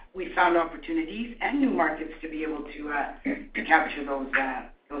 and we found opportunities and new markets to be able to capture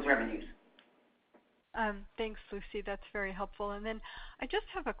those revenues. Thanks, Lucy. That's very helpful. And then I just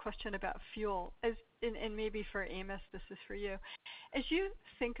have a question about fuel, and maybe for Amos, this is for you. As you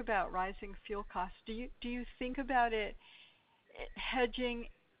think about rising fuel costs, do you think about it hedging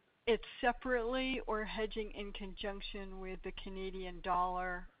it separately or hedging in conjunction with the Canadian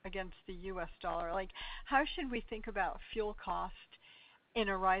dollar against the U.S. dollar? Like, how should we think about fuel cost in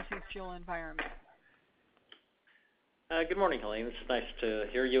a rising fuel environment? Good morning, Helene. It's nice to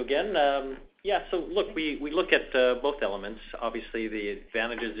hear you again. So look, we look at both elements. Obviously, the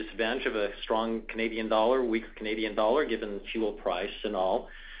advantages, disadvantage of a strong Canadian dollar, weaker Canadian dollar, given fuel price and all.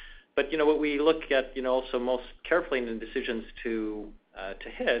 But what we look at, also most carefully in the decisions to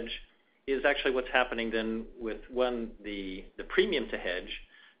hedge is actually what's happening then with the premium to hedge,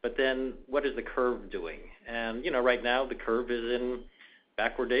 but then what is the curve doing? And right now the curve is in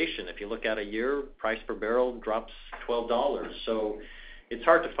backwardation. If you look at a year, price per barrel drops $12. So it's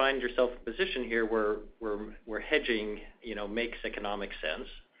hard to find yourself in a position here where hedging, makes economic sense.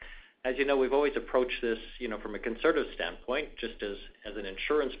 As you know, we've always approached this, from a conservative standpoint, just as an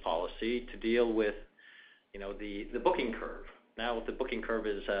insurance policy to deal with, the booking curve. Now, the booking curve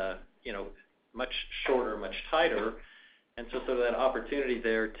is, much shorter, much tighter, and so that opportunity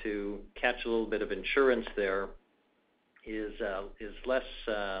there to catch a little bit of insurance there is less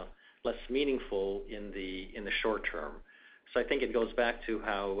meaningful in the short term. So I think it goes back to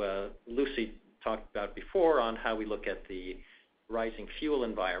how Lucy talked about before on how we look at the rising fuel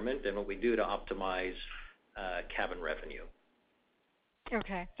environment and what we do to optimize cabin revenue.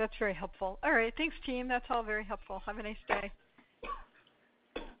 Okay, that's very helpful. All right, thanks, team. That's all very helpful. Have a nice day.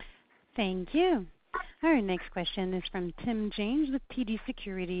 Thank you. Our next question is from Tim James with TD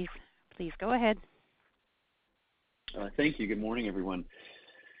Securities. Please go ahead. Thank you. Good morning, everyone.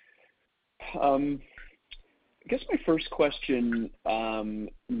 I guess my first question,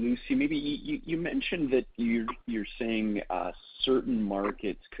 Lucy, maybe you mentioned that you're saying certain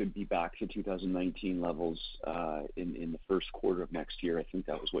markets could be back to 2019 levels in the first quarter of next year. I think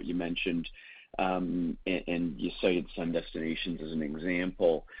that was what you mentioned, and you cited Sun Destinations as an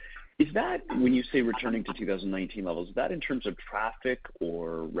example. Is that, when you say returning to 2019 levels, is that in terms of traffic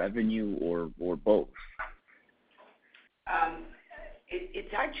or revenue or both?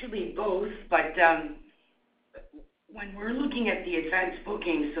 It's actually both, but when we're looking at the advanced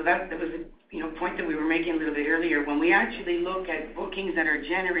bookings, so that was a point that we were making a little bit earlier. When we actually look at bookings that are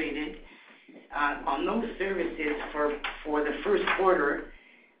generated on those services for the first quarter,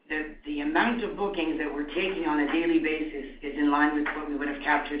 the amount of bookings that we're taking on a daily basis is in line with what we would have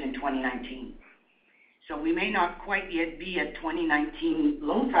captured in 2019. So we may not quite yet be at 2019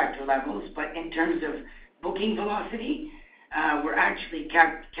 load factor levels, but in terms of booking velocity, we're actually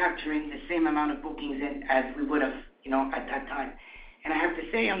capturing the same amount of bookings as we would have, at that time. And I have to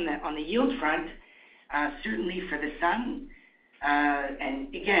say, on the yield front, certainly for the Sun, and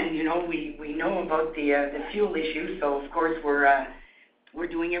again, we know about the fuel issue, so of course we're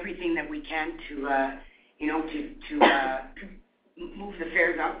doing everything that we can to move the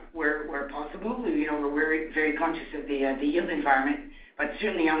fares up where possible. We're very, very conscious of the yield environment, but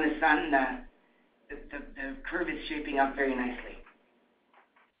certainly on the Sun, the curve is shaping up very nicely.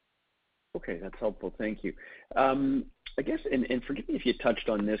 Okay, that's helpful. Thank you. I guess, and forgive me if you touched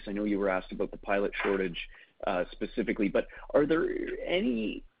on this. I know you were asked about the pilot shortage specifically, but are there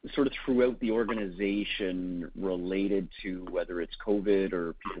any sort of throughout the organization related to whether it's COVID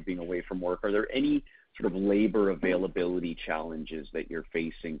or people being away from work, are there any sort of labor availability challenges that you're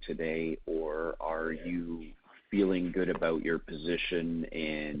facing today, or are you feeling good about your position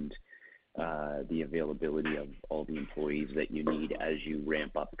and the availability of all the employees that you need as you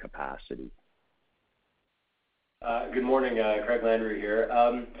ramp up capacity? Good morning, Craig Landry here.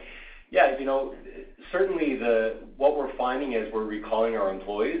 Certainly what we're finding as we're recalling our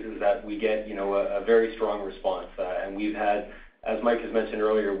employees is that we get, a very strong response. And we've had, as Mike has mentioned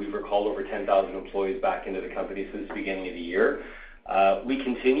earlier, we've recalled over 10,000 employees back into the company since the beginning of the year. We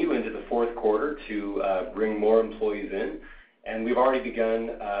continue into the fourth quarter to bring more employees in, and we've already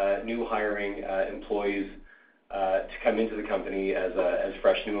begun new hiring employees to come into the company as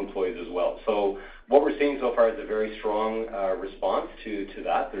fresh new employees as well. So what we're seeing so far is a very strong response to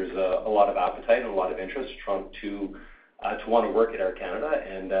that. There's a lot of appetite and a lot of interest to want to work at Air Canada,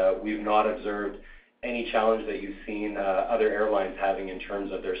 and we've not observed any challenge that you've seen other airlines having in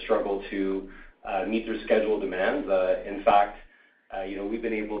terms of their struggle to meet their schedule demands. In fact, we've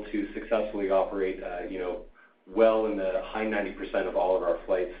been able to successfully operate, well in the high 90% of all of our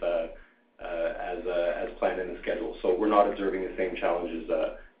flights as planned in the schedule. So we're not observing the same challenges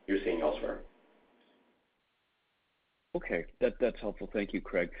you're seeing elsewhere. Okay, that's helpful. Thank you,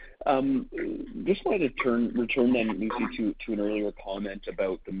 Craig. Just wanted to return then, Lucy, to an earlier comment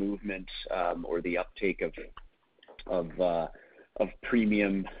about the movement or the uptake of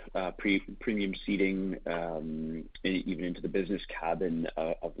premium seating, even into the business cabin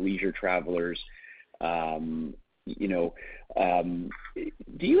of leisure travelers. Do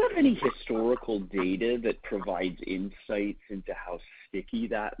you have any historical data that provides insights into how sticky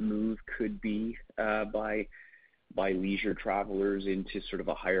that move could be by leisure travelers into sort of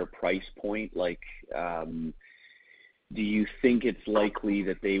a higher price point? Like, do you think it's likely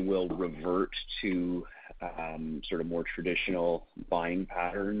that they will revert to sort of more traditional buying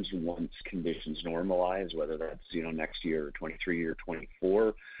patterns once conditions normalize, whether that's next year or 23 or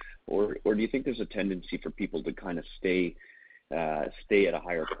 24? Or do you think there's a tendency for people to kind of stay at a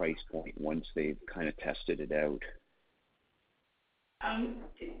higher price point once they've kind of tested it out?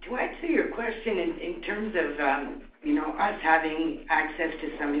 To answer your question in terms of us having access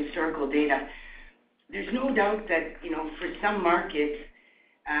to some historical data, there's no doubt that for some markets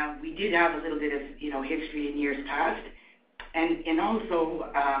we did have a little bit of history in years past, and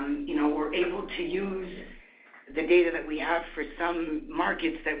also we're able to use the data that we have for some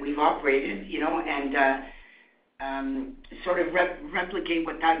markets that we've operated, and sort of replicate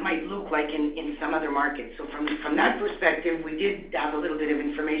what that might look like in some other markets. So from that perspective, we did have a little bit of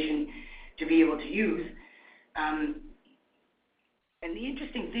information to be able to use. And the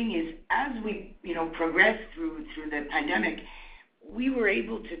interesting thing is, as we progressed through the pandemic, we were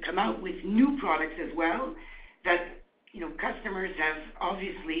able to come out with new products as well that customers have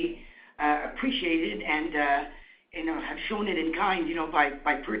obviously appreciated and have shown it in kind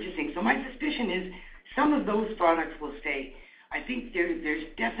by purchasing. So my suspicion is some of those products will stay. I think there's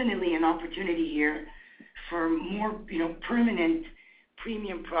definitely an opportunity here for more permanent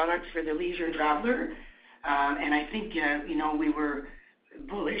premium products for the leisure traveler. And I think, we were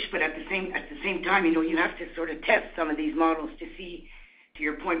bullish, but at the same time, you have to sort of test some of these models to see, to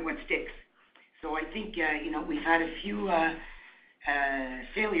your point, what sticks. So I think, we've had a few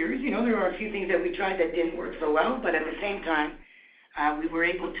failures. There are a few things that we tried that didn't work so well, but at the same time, we were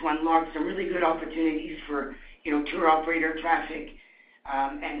able to unlock some really good opportunities for, tour operator traffic.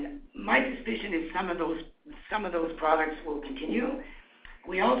 And my suspicion is some of those products will continue.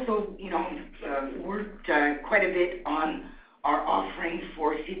 We also, worked quite a bit on our offering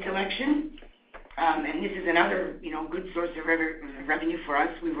for seat selection. And this is another, good source of revenue for us.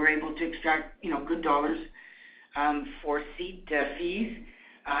 We were able to extract, good dollars for seat fees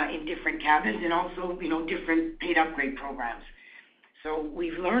in different cabins and also, different paid upgrade programs. So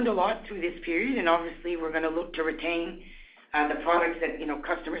we've learned a lot through this period, and obviously we're going to look to retain the products that,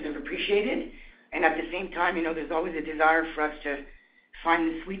 customers have appreciated. And at the same time, there's always a desire for us to find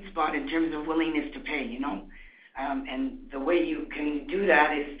the sweet spot in terms of willingness to pay, and the way you can do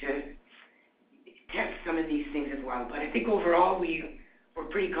that is to test some of these things as well. But I think overall we're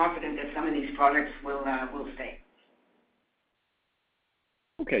pretty confident that some of these products will stay.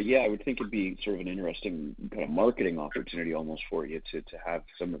 Okay, yeah, I would think it'd be sort of an interesting kind of marketing opportunity almost for you to have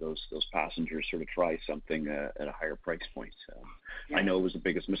some of those passengers sort of try something at a higher price point. Yeah. I know it was the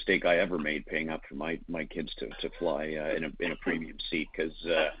biggest mistake I ever made, paying up for my kids to fly in a premium seat, because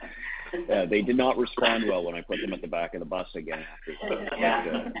they did not respond well when I put them at the back of the bus again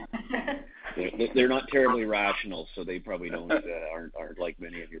after that. They're not terribly rational, so they probably aren't like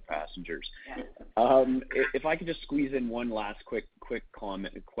many of your passengers. If I could just squeeze in one last quick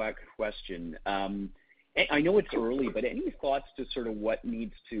question. I know it's early, but any thoughts to sort of what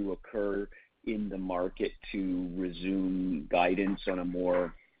needs to occur in the market to resume guidance on a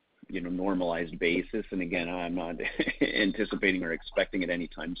more normalized basis? And again, I'm not anticipating or expecting it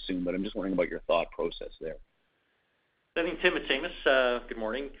anytime soon, but I'm just wondering about your thought process there. I think, Tim, it's Amos. Good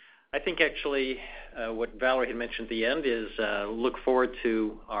morning. I think actually what Valerie had mentioned at the end is look forward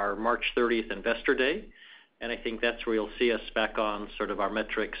to our March 30th Investor Day. And I think that's where you'll see us back on sort of our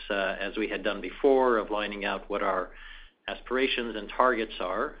metrics as we had done before, of lining out what our aspirations and targets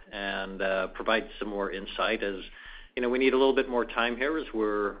are, and provide some more insight. As we need a little bit more time here as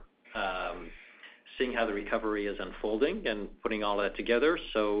we're seeing how the recovery is unfolding and putting all that together.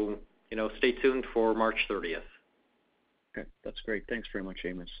 So, stay tuned for March 30th. Okay, that's great. Thanks very much,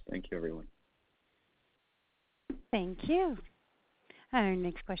 Amos. Thank you, everyone. Thank you. Our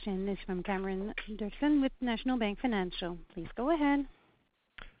next question is from Cameron Doerksen with National Bank Financial. Please go ahead.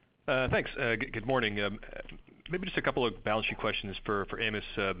 Thanks. Good morning. Maybe just a couple of balance sheet questions for Amos.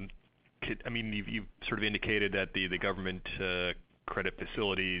 You've sort of indicated that the government credit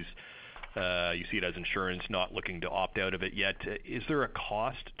facilities, you see it as insurance, not looking to opt out of it yet. Is there a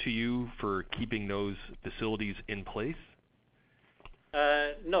cost to you for keeping those facilities in place?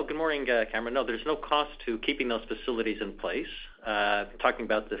 No. Good morning, Cameron. No, there's no cost to keeping those facilities in place. Talking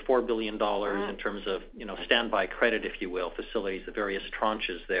about the $4 billion in terms of, standby credit, if you will, facilities, the various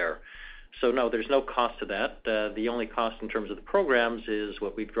tranches there. So no, there's no cost to that. The only cost in terms of the programs is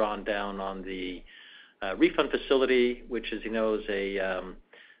what we've drawn down on the refund facility, which, as you know, is a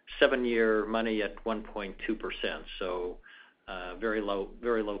 7-year money at 1.2%. So very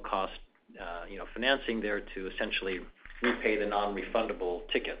low cost, financing there to essentially repay the non-refundable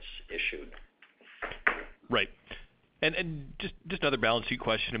tickets issued. Right. And just another balance sheet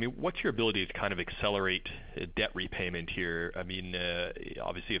question. What's your ability to kind of accelerate debt repayment here?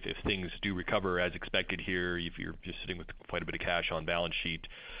 Obviously, if things do recover as expected here, if you're just sitting with quite a bit of cash on balance sheet,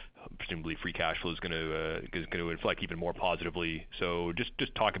 presumably free cash flow is going to inflect even more positively. So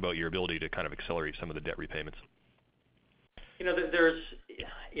just talk about your ability to kind of accelerate some of the debt repayments. There's,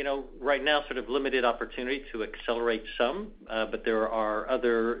 right now sort of limited opportunity to accelerate some, but there are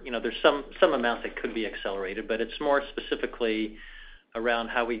other, there's some amounts that could be accelerated, but it's more specifically around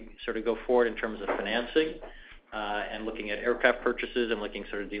how we sort of go forward in terms of financing and looking at aircraft purchases and looking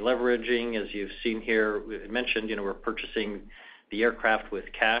sort of deleveraging. As you've seen here, we mentioned, we're purchasing the aircraft with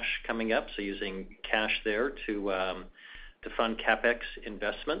cash coming up, so using cash there to fund CapEx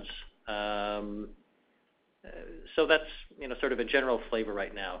investments. So that's, sort of a general flavor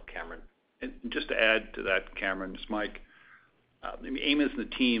right now, Cameron. And just to add to that, Cameron, it's Mike. Amos and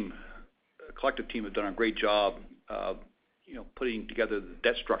the team, collective team, have done a great job, putting together the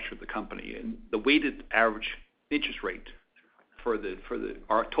debt structure of the company, and the weighted average interest rate for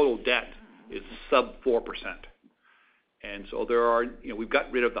our total debt is sub 4%. And so we've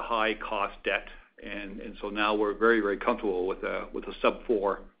got rid of the high cost debt, and so now we're very, very comfortable with a sub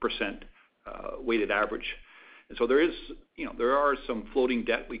 4% weighted average. And so there are some floating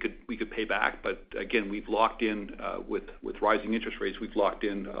debt we could pay back, but again, we've locked in with rising interest rates. We've locked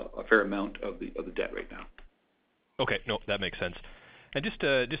in a fair amount of the debt right now. Okay, no, that makes sense. And just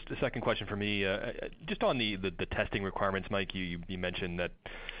a second question for me, just on the testing requirements, Mike. You mentioned that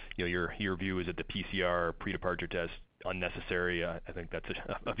your view is that the PCR pre-departure test unnecessary. I think that's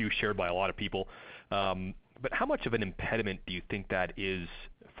a view shared by a lot of people. But how much of an impediment do you think that is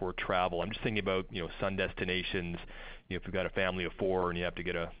for travel? I'm just thinking about sun destinations. If you've got a family of 4 and you have to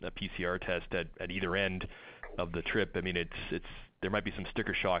get a PCR test at either end of the trip, I mean there might be some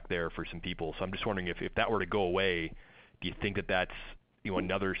sticker shock there for some people. So I'm just wondering if that were to go away, do you think that that's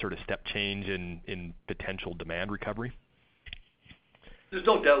another sort of step change in potential demand recovery? There's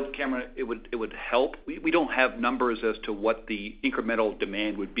no doubt, Cameron, it would help. We don't have numbers as to what the incremental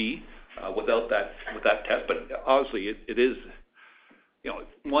demand would be without that test, but obviously it is.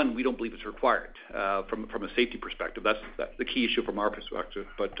 One, we don't believe it's required from a safety perspective. That's the key issue from our perspective.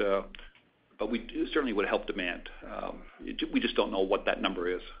 But we certainly would help demand. We just don't know what that number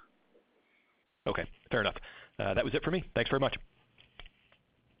is. Okay, fair enough. That was it for me. Thanks very much.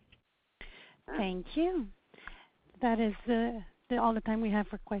 Thank you. That is all the time we have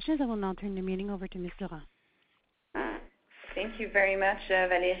for questions. I will now turn the meeting over to Ms. Laurent. Thank you very much,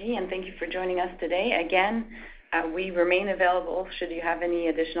 Valérie, and thank you for joining us today. Again, we remain available should you have any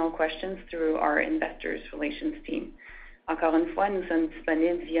additional questions through our Investors Relations team. Encore une fois, nous sommes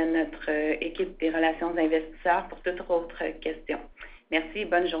disponibles via notre équipe des relations investisseurs pour toute autre question. Merci,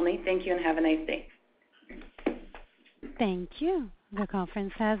 bonne journée. Thank you and have a nice day. Thank you. The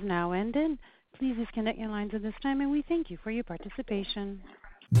conference has now ended. Please disconnect your lines at this time, and we thank you for your participation.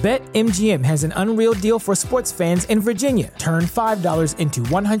 BetMGM has an unreal deal for sports fans in Virginia. Turn $5 into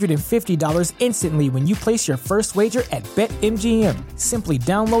 $150 instantly when you place your first wager at BetMGM. Simply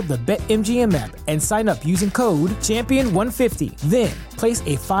download the BetMGM app and sign up using code Champion150. Then, place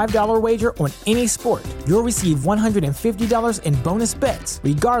a $5 wager on any sport. You'll receive $150 in bonus bets,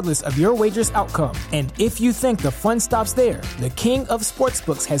 regardless of your wager's outcome. And if you think the fun stops there, the king of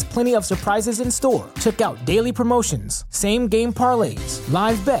sportsbooks has plenty of surprises in store. Check out daily promotions, same-game parlays,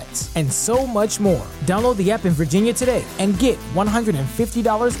 live bets, and so much more. Download the app in Virginia today and get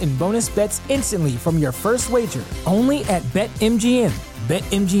 $150 in bonus bets instantly from your first wager. Only at BetMGM.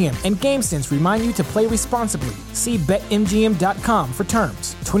 BetMGM and GameSense remind you to play responsibly. See BetMGM.com for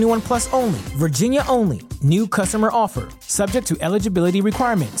terms. 21 plus only. Virginia only. New customer offer. Subject to eligibility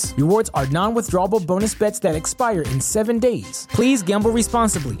requirements. Rewards are non-withdrawable bonus bets that expire in 7 days. Please gamble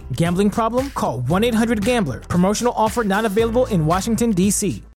responsibly. Gambling problem? Call 1-800-GAMBLER. Promotional offer not available in Washington,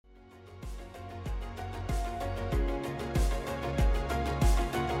 D.C.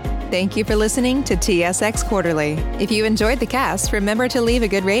 Thank you for listening to TSX Quarterly. If you enjoyed the cast, remember to leave a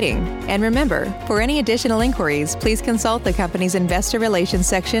good rating. And remember, for any additional inquiries, please consult the company's investor relations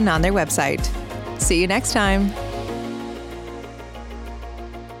section on their website. See you next time.